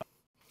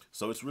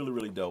 So it's really,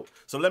 really dope.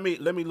 So let me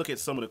look at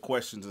some of the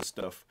questions and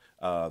stuff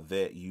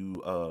that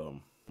you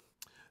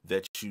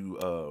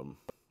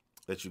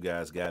that you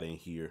guys got in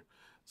here.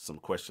 Some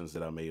questions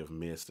that I may have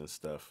missed and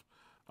stuff.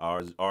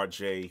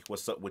 RJ,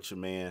 what's up with you,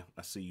 man?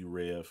 I see you,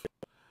 Rev.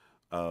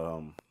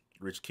 Um,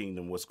 Rich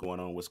Kingdom, what's going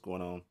on? What's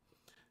going on?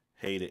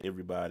 Hey to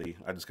everybody.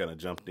 I just kind of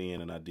jumped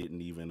in and I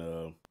didn't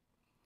even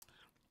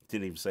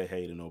say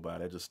hey to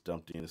nobody. I just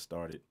jumped in and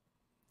started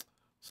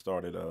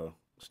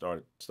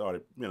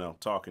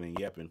talking and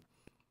yapping.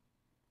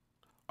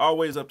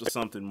 Always up to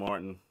something,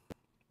 Martin.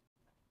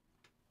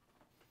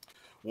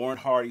 Warren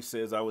Hardy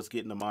says I was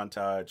getting a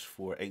montage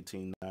for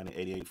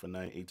 1888 for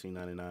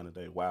 18.99 a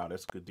day. Wow,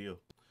 that's a good deal.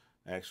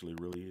 Actually,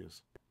 really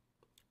is.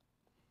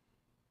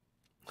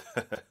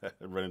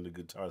 Running the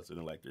guitar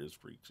sitting like there's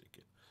free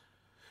chicken.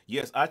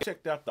 Yes, I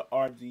checked out the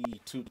RD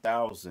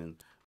 2000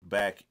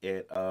 back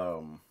at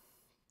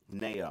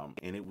NAM,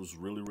 and it was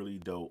really, really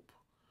dope.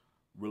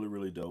 Really,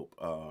 really dope.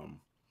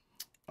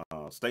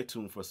 Stay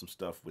tuned for some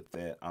stuff with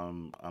that.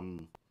 I'm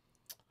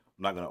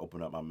not gonna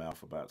open up my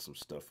mouth about some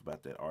stuff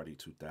about that RD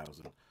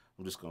 2000.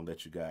 I'm just gonna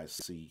let you guys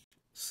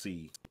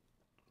see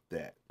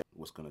that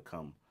what's gonna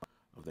come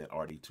of that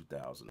RD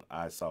 2000.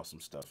 I saw some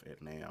stuff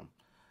at NAM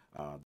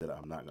that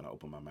I'm not gonna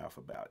open my mouth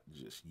about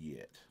just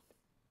yet.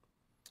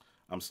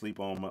 I'm sleep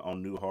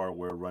on new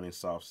hardware running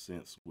soft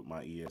synths with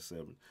my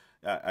ES7.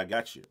 I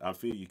got you. I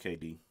feel you,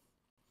 KD.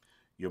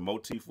 Your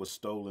motif was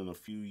stolen a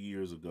few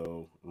years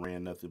ago.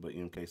 Ran nothing but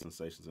MK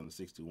sensations and a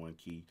 61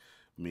 key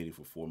MIDI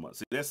for 4 months.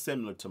 See, that's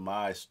similar to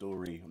my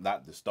story.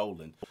 Not the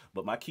stolen,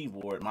 but my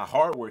keyboard, my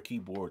hardware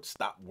keyboard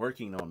stopped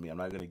working on me. I'm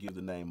not gonna give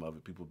the name of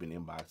it. People have been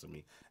inboxing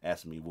me,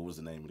 asking me what was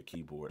the name of the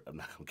keyboard. I'm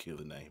not gonna give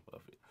the name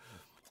of it.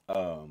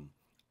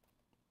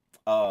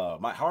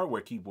 My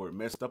hardware keyboard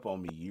messed up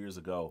on me years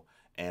ago,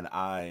 and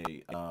I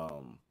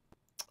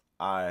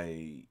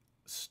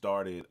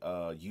started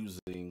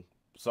using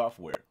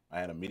software. I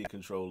had a MIDI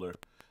controller.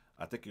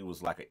 I think it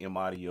was like an M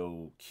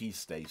Audio key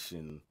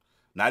station,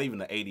 not even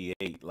the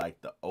 88, like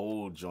the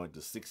old joint,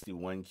 the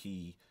 61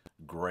 key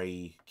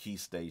gray key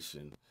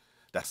station.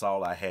 That's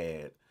all I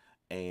had.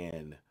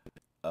 And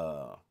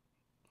uh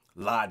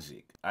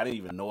Logic. I didn't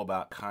even know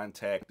about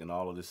Contact and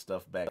all of this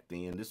stuff back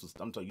then. This was,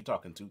 I'm talking, you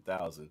talking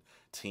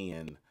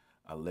 2010,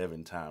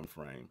 11 time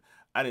frame.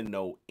 I didn't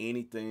know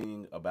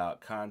anything about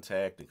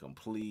Contact and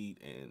Complete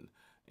and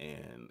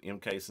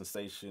MK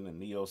Sensation and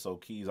Neo Soul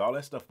Keys. All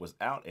that stuff was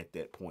out at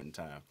that point in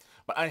time.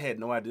 But I had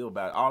no idea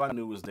about it. All I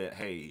knew was that,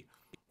 hey,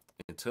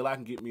 until I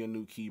can get me a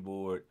new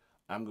keyboard,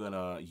 I'm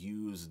gonna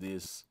use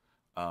this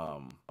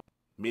um,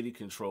 MIDI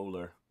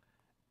controller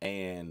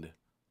and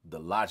the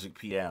Logic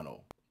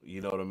piano.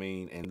 You know what I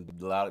mean? And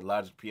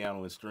Logic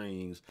piano and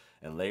strings,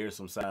 and layer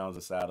some sounds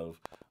inside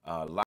of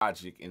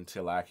Logic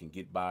until I can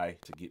get by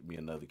to get me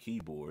another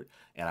keyboard.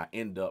 And I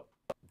end up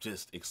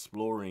just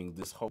exploring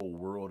this whole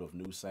world of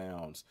new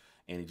sounds,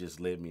 and it just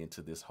led me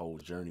into this whole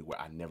journey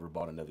where I never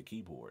bought another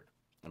keyboard.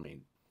 I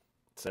mean,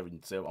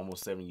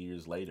 almost 7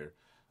 years later,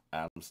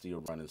 I'm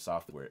still running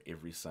software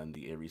every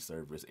Sunday, every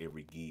service,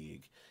 every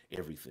gig,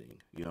 everything.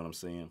 You know what I'm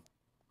saying?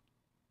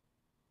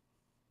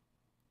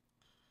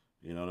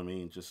 You know what I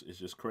mean? Just it's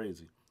just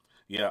crazy.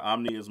 Yeah,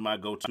 Omni is my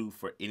go-to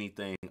for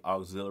anything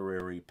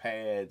auxiliary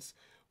pads,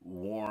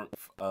 warmth,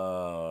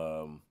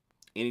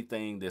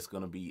 anything that's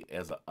gonna be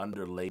as an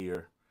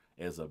underlayer,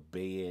 as a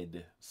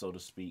bed, so to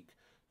speak,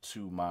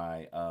 to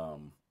my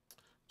um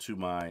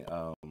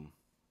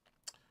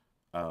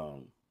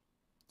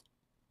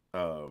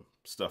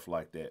stuff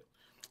like that.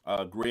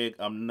 Greg,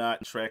 I'm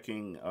not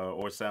tracking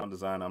or sound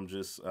design. I'm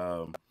just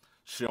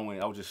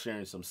showing. I was just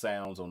sharing some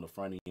sounds on the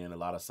front end. A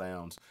lot of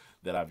sounds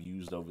that I've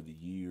used over the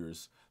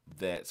years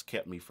that's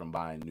kept me from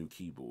buying new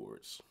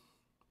keyboards.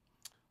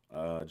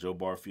 Joe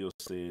Barfield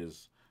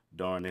says,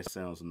 "Darn, that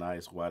sounds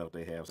nice. Why don't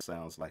they have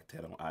sounds like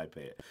that on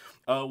iPad?"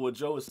 Well,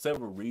 Joe, it's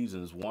several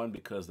reasons. One,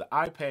 because the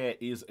iPad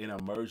is an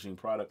emerging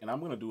product, and I'm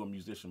going to do a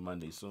Musician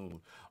Monday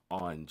soon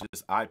on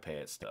just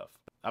iPad stuff.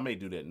 I may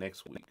do that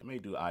next week. I may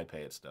do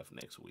iPad stuff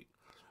next week.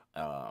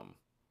 Um,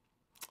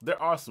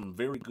 there are some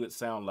very good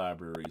sound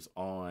libraries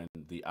on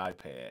the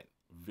iPad.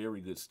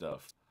 Very good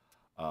stuff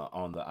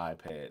on the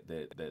iPad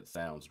that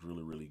sounds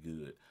really really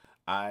good.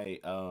 I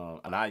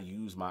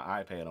use my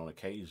iPad on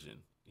occasion.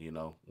 You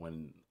know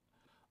when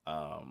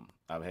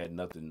I've had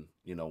nothing.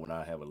 You know when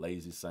I have a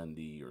lazy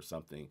Sunday or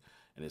something,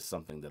 and it's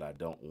something that I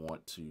don't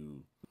want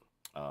to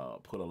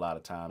put a lot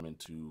of time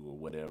into or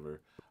whatever.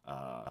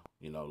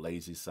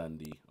 Lazy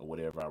Sunday or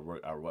whatever.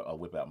 I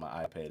whip out my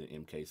iPad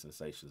and MK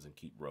Sensations and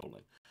keep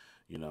rolling.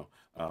 You know,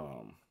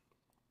 um,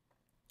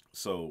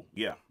 so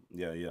yeah,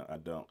 yeah. I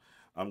don't.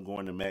 I'm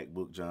going to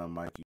MacBook, John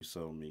Mike. You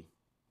sold me.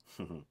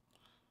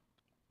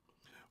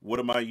 What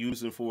am I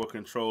using for a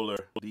controller?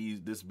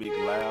 This big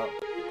loud.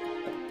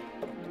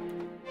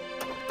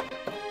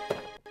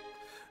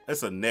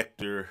 That's a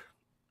Nectar,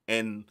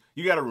 and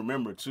you got to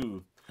remember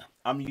too.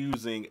 I'm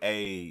using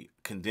a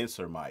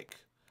condenser mic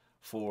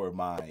for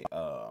my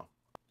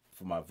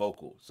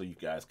vocal, so you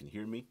guys can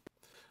hear me.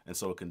 And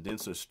so a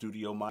condenser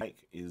studio mic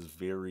is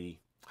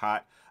very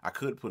hot. I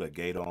could put a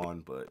gate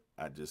on, but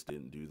I just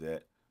didn't do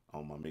that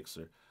on my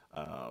mixer.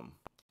 Um,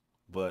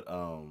 but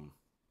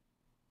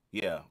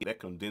yeah, that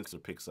condenser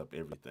picks up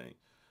everything.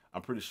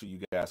 I'm pretty sure you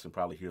guys can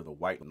probably hear the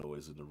white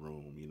noise in the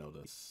room. You know,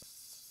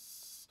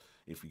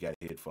 if you got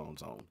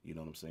headphones on. You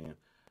know what I'm saying?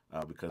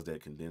 Because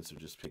that condenser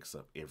just picks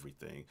up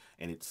everything,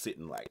 and it's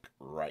sitting like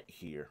right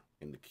here,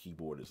 and the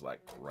keyboard is like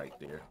right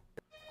there.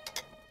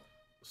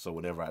 So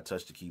whenever I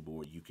touch the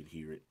keyboard, you can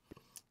hear it.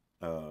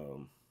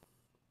 Um,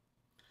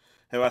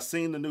 have I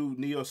seen the new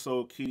Neo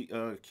Soul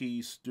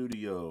Key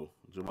Studio?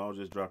 Jamal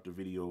just dropped a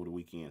video over the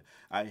weekend.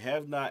 I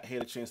have not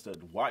had a chance to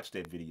watch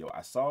that video.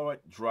 I saw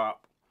it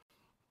drop.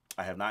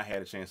 I have not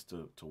had a chance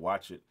to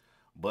watch it,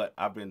 but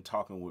I've been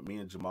talking with me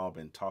and Jamal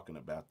been talking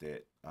about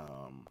that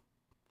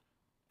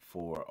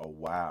for a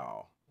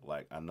while.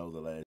 Like I know the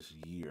last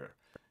year,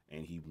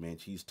 and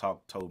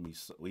told me.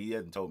 Well, he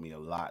hasn't told me a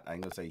lot. I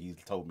ain't gonna say he's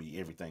told me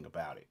everything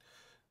about it.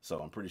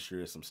 So I'm pretty sure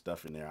there's some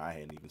stuff in there I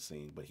hadn't even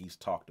seen, but he's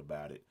talked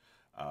about it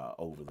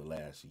over the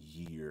last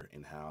year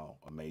and how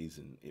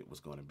amazing it was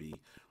going to be.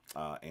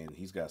 And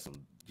he's got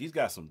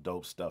some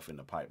dope stuff in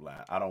the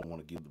pipeline. I don't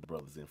want to give the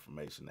brothers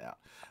information out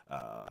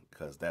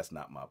because that's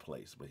not my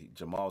place. But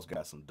Jamal's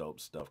got some dope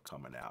stuff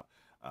coming out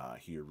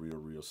here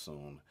real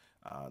soon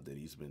that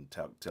he's been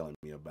telling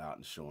me about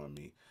and showing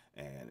me,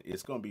 and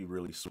it's going to be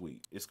really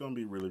sweet. It's going to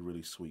be really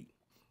really sweet.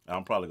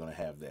 I'm probably going to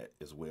have that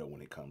as well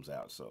when it comes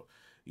out. So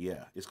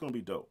yeah, it's going to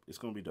be dope. It's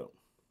going to be dope.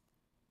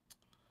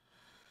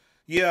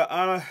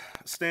 Yeah,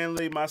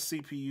 Stanley, my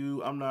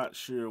CPU, I'm not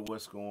sure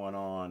what's going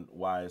on,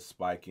 why it's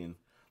spiking.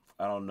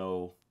 I don't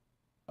know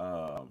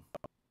um,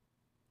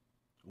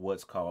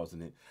 what's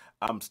causing it.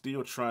 I'm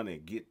still trying to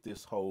get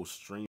this whole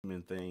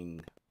streaming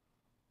thing,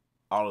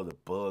 all of the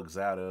bugs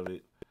out of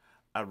it.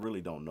 I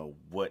really don't know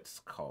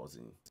what's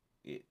causing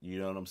it. You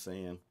know what I'm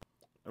saying?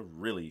 I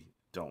really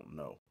don't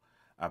know.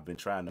 I've been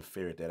trying to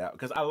ferret that out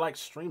because I like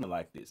streaming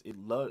like this. It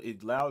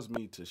allows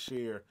me to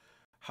share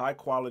high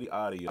quality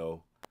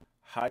audio,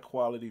 high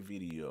quality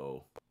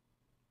video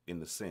in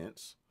the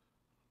sense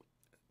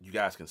you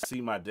guys can see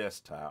my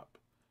desktop,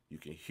 you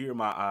can hear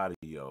my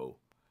audio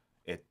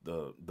at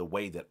the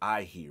way that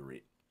I hear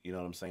it. You know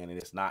what I'm saying? And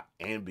it's not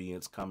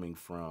ambience coming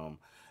from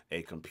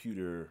a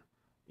computer,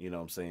 you know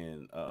what I'm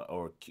saying,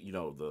 or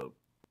the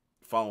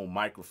phone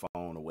microphone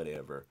or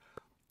whatever.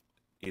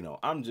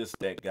 I'm just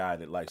that guy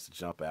that likes to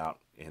jump out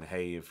and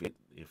hey,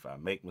 if I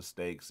make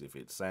mistakes, if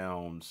it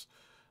sounds,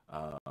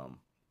 um,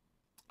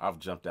 I've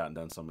jumped out and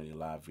done so many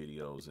live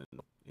videos, and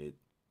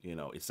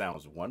it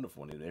sounds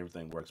wonderful and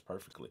everything works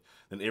perfectly.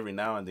 Then every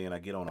now and then I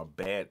get on a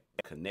bad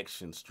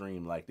connection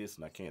stream like this,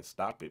 and I can't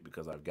stop it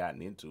because I've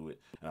gotten into it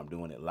and I'm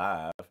doing it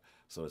live,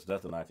 so it's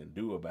nothing I can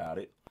do about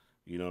it.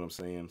 You know what I'm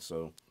saying?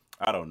 So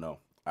I don't know.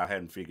 I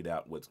hadn't figured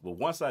out but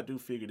once I do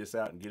figure this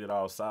out and get it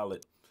all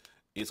solid,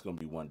 it's gonna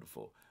be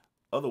wonderful.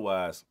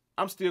 Otherwise,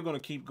 I'm still gonna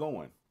keep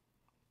going.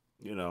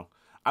 You know,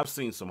 I've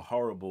seen some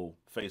horrible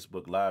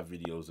Facebook Live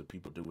videos that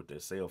people do with their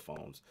cell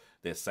phones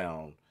that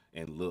sound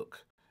and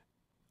look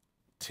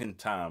 10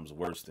 times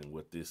worse than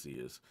what this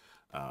is.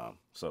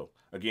 So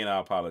again, I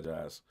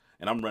apologize.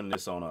 And I'm running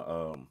this on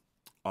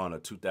a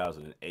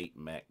 2008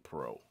 Mac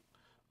Pro,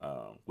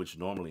 which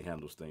normally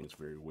handles things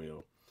very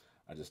well.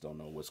 I just don't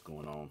know what's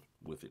going on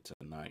with it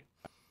tonight.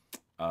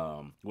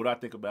 What I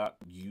think about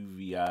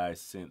UVI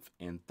Synth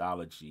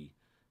Anthology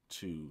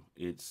 2,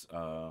 its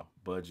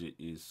budget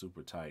is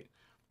super tight.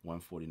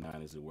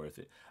 149, is it worth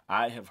it?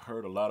 I have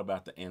heard a lot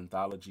about the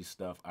anthology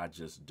stuff. I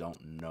just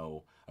don't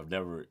know. I've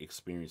never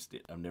experienced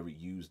it. I've never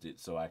used it,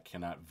 so I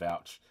cannot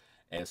vouch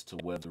as to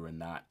whether or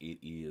not it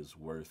is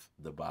worth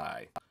the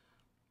buy.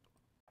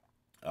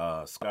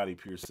 Scotty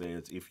Pierce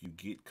says, if you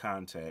get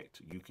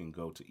Contact, you can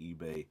go to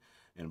eBay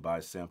and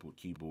buy sampled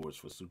keyboards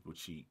for super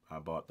cheap. I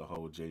bought the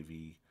whole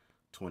JV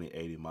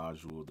 2080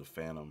 module, the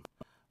Phantom,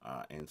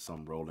 and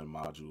some Roland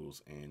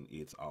modules, and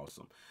it's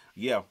awesome.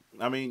 Yeah,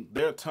 I mean,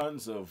 there are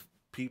tons of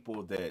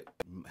people that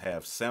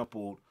have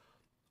sampled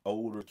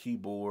older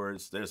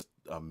keyboards. There's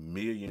a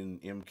million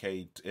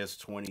MK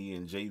S20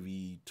 and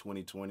JV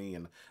 2020,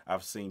 and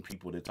I've seen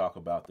people that talk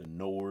about the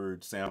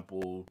Nord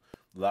sample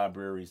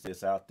libraries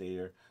that's out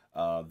there.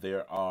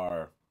 There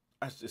are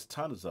just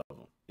tons of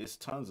them. It's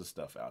tons of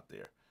stuff out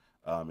there.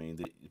 I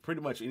mean,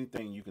 pretty much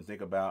anything you can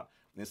think about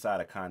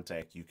inside of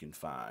Contact, you can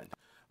find.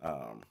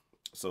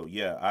 So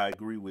yeah, I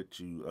agree with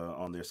you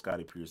on there,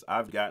 Scotty Pierce.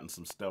 I've gotten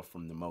some stuff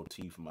from the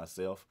Motif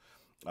myself,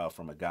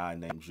 from a guy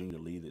named Junior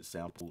Lee that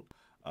sampled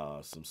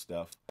some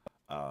stuff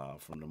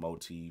from the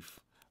Motif,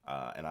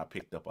 and I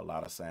picked up a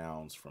lot of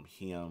sounds from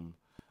him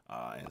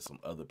and some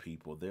other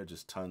people. There are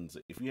just tons.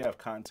 If you have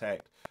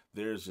Contact,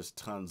 there's just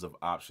tons of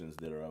options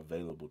that are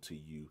available to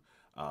you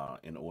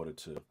in order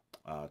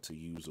to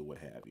use or what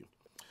have you.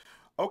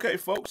 Okay,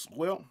 folks.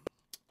 Well,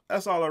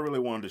 that's all I really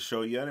wanted to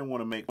show you. I didn't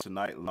want to make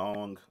tonight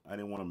long. I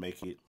didn't want to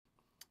make it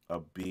a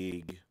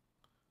big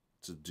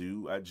to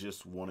do. I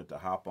just wanted to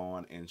hop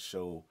on and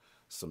show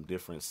some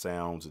different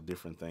sounds and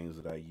different things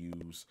that I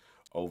use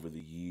over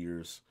the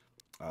years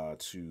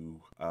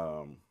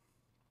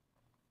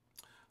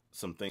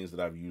some things that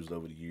I've used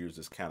over the years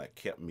that's kind of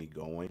kept me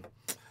going.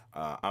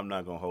 I'm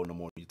not going to hold no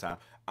more of your time.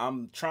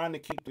 I'm trying to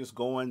keep this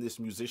going, this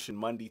Musician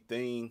Monday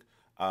thing.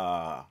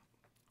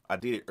 I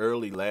did it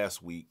early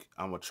last week.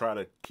 I'm going to try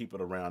to keep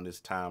it around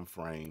this time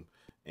frame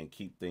and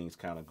keep things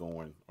kind of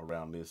going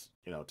around this,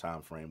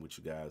 time frame with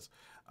you guys,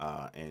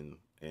 and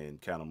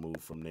kind of move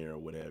from there or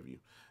what have you.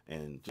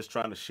 And just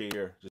trying to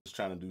share, just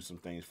trying to do some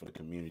things for the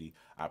community.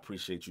 I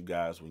appreciate you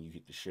guys when you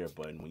hit the share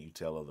button, when you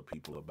tell other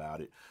people about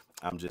it.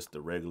 I'm just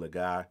a regular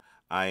guy.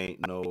 I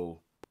ain't no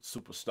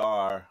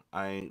superstar.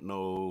 I ain't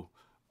no,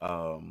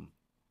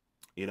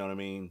 you know what I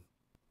mean,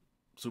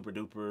 super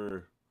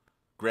duper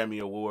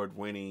Grammy Award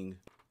winning,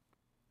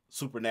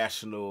 super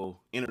national,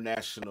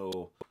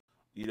 international,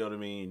 you know what I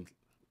mean,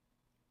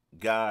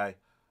 guy.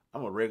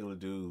 I'm a regular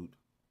dude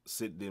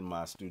sitting in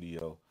my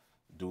studio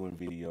doing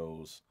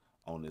videos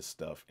on this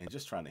stuff and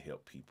just trying to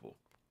help people.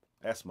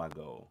 That's my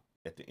goal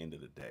at the end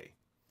of the day.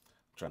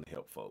 I'm trying to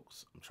help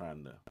folks. I'm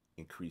trying to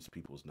increase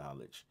people's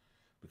knowledge,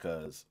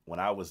 because when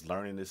I was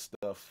learning this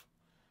stuff,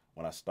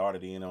 when I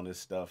started in on this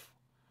stuff,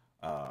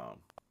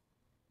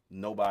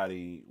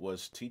 nobody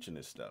was teaching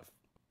this stuff.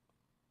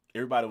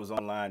 Everybody was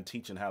online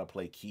teaching how to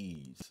play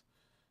keys,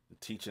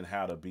 teaching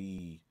how to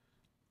be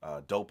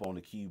dope on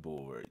the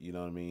keyboard, you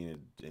know what I mean,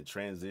 and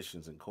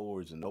transitions and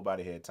chords, and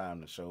nobody had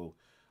time to show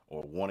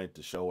or wanted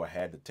to show or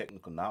had the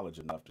technical knowledge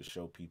enough to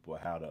show people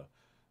how to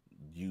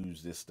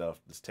use this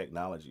stuff, this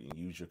technology, and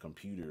use your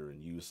computer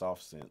and use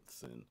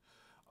SoftSense and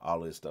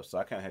all this stuff. So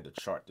I kind of had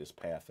to chart this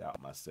path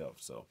out myself.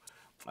 So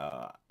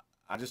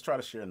I just try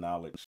to share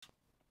knowledge.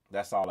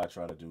 That's all I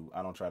try to do.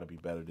 I don't try to be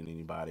better than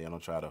anybody. I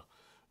don't try to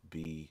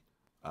be,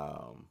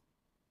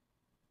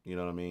 you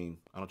know what I mean?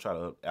 I don't try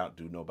to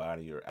outdo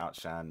nobody or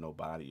outshine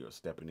nobody or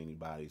step in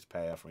anybody's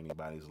path or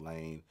anybody's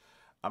lane.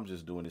 I'm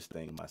just doing this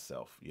thing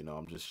myself.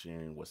 I'm just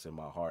sharing what's in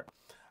my heart.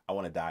 I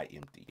want to die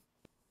empty.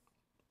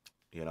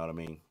 You know what I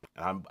mean?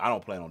 And I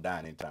don't plan on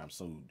dying anytime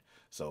soon.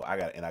 So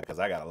because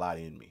I got a lot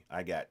in me.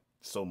 I got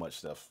so much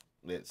stuff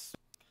that's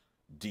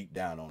deep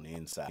down on the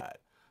inside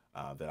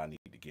that I need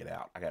to get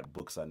out. I got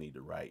books I need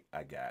to write.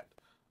 I got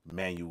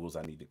manuals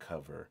I need to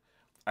cover.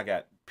 I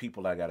got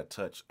people I got to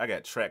touch. I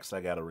got tracks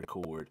I got to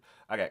record.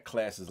 I got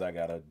classes I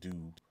got to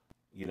do.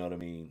 You know what I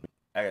mean?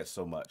 I got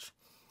so much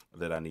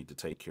that I need to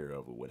take care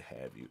of or what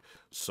have you.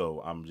 So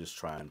I'm just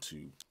trying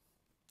to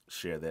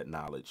share that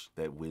knowledge,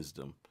 that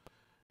wisdom,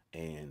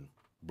 and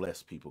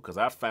bless people. Because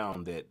I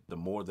found that the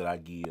more that I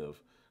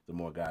give, the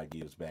more God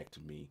gives back to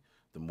me.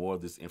 The more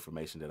of this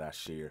information that I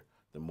share,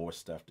 the more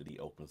stuff that he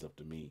opens up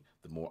to me,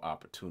 the more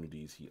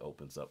opportunities he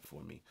opens up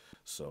for me.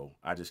 So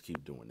I just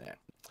keep doing that.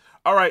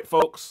 All right,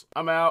 folks,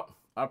 I'm out.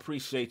 I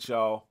appreciate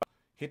y'all.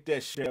 Hit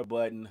that share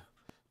button.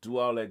 Do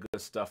all that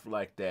good stuff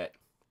like that.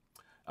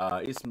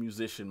 It's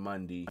Musician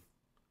Monday.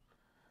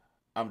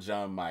 I'm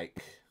John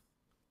Mike.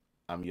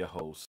 I'm your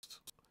host.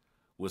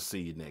 We'll see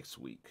you next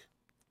week.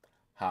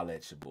 Holla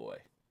at your boy.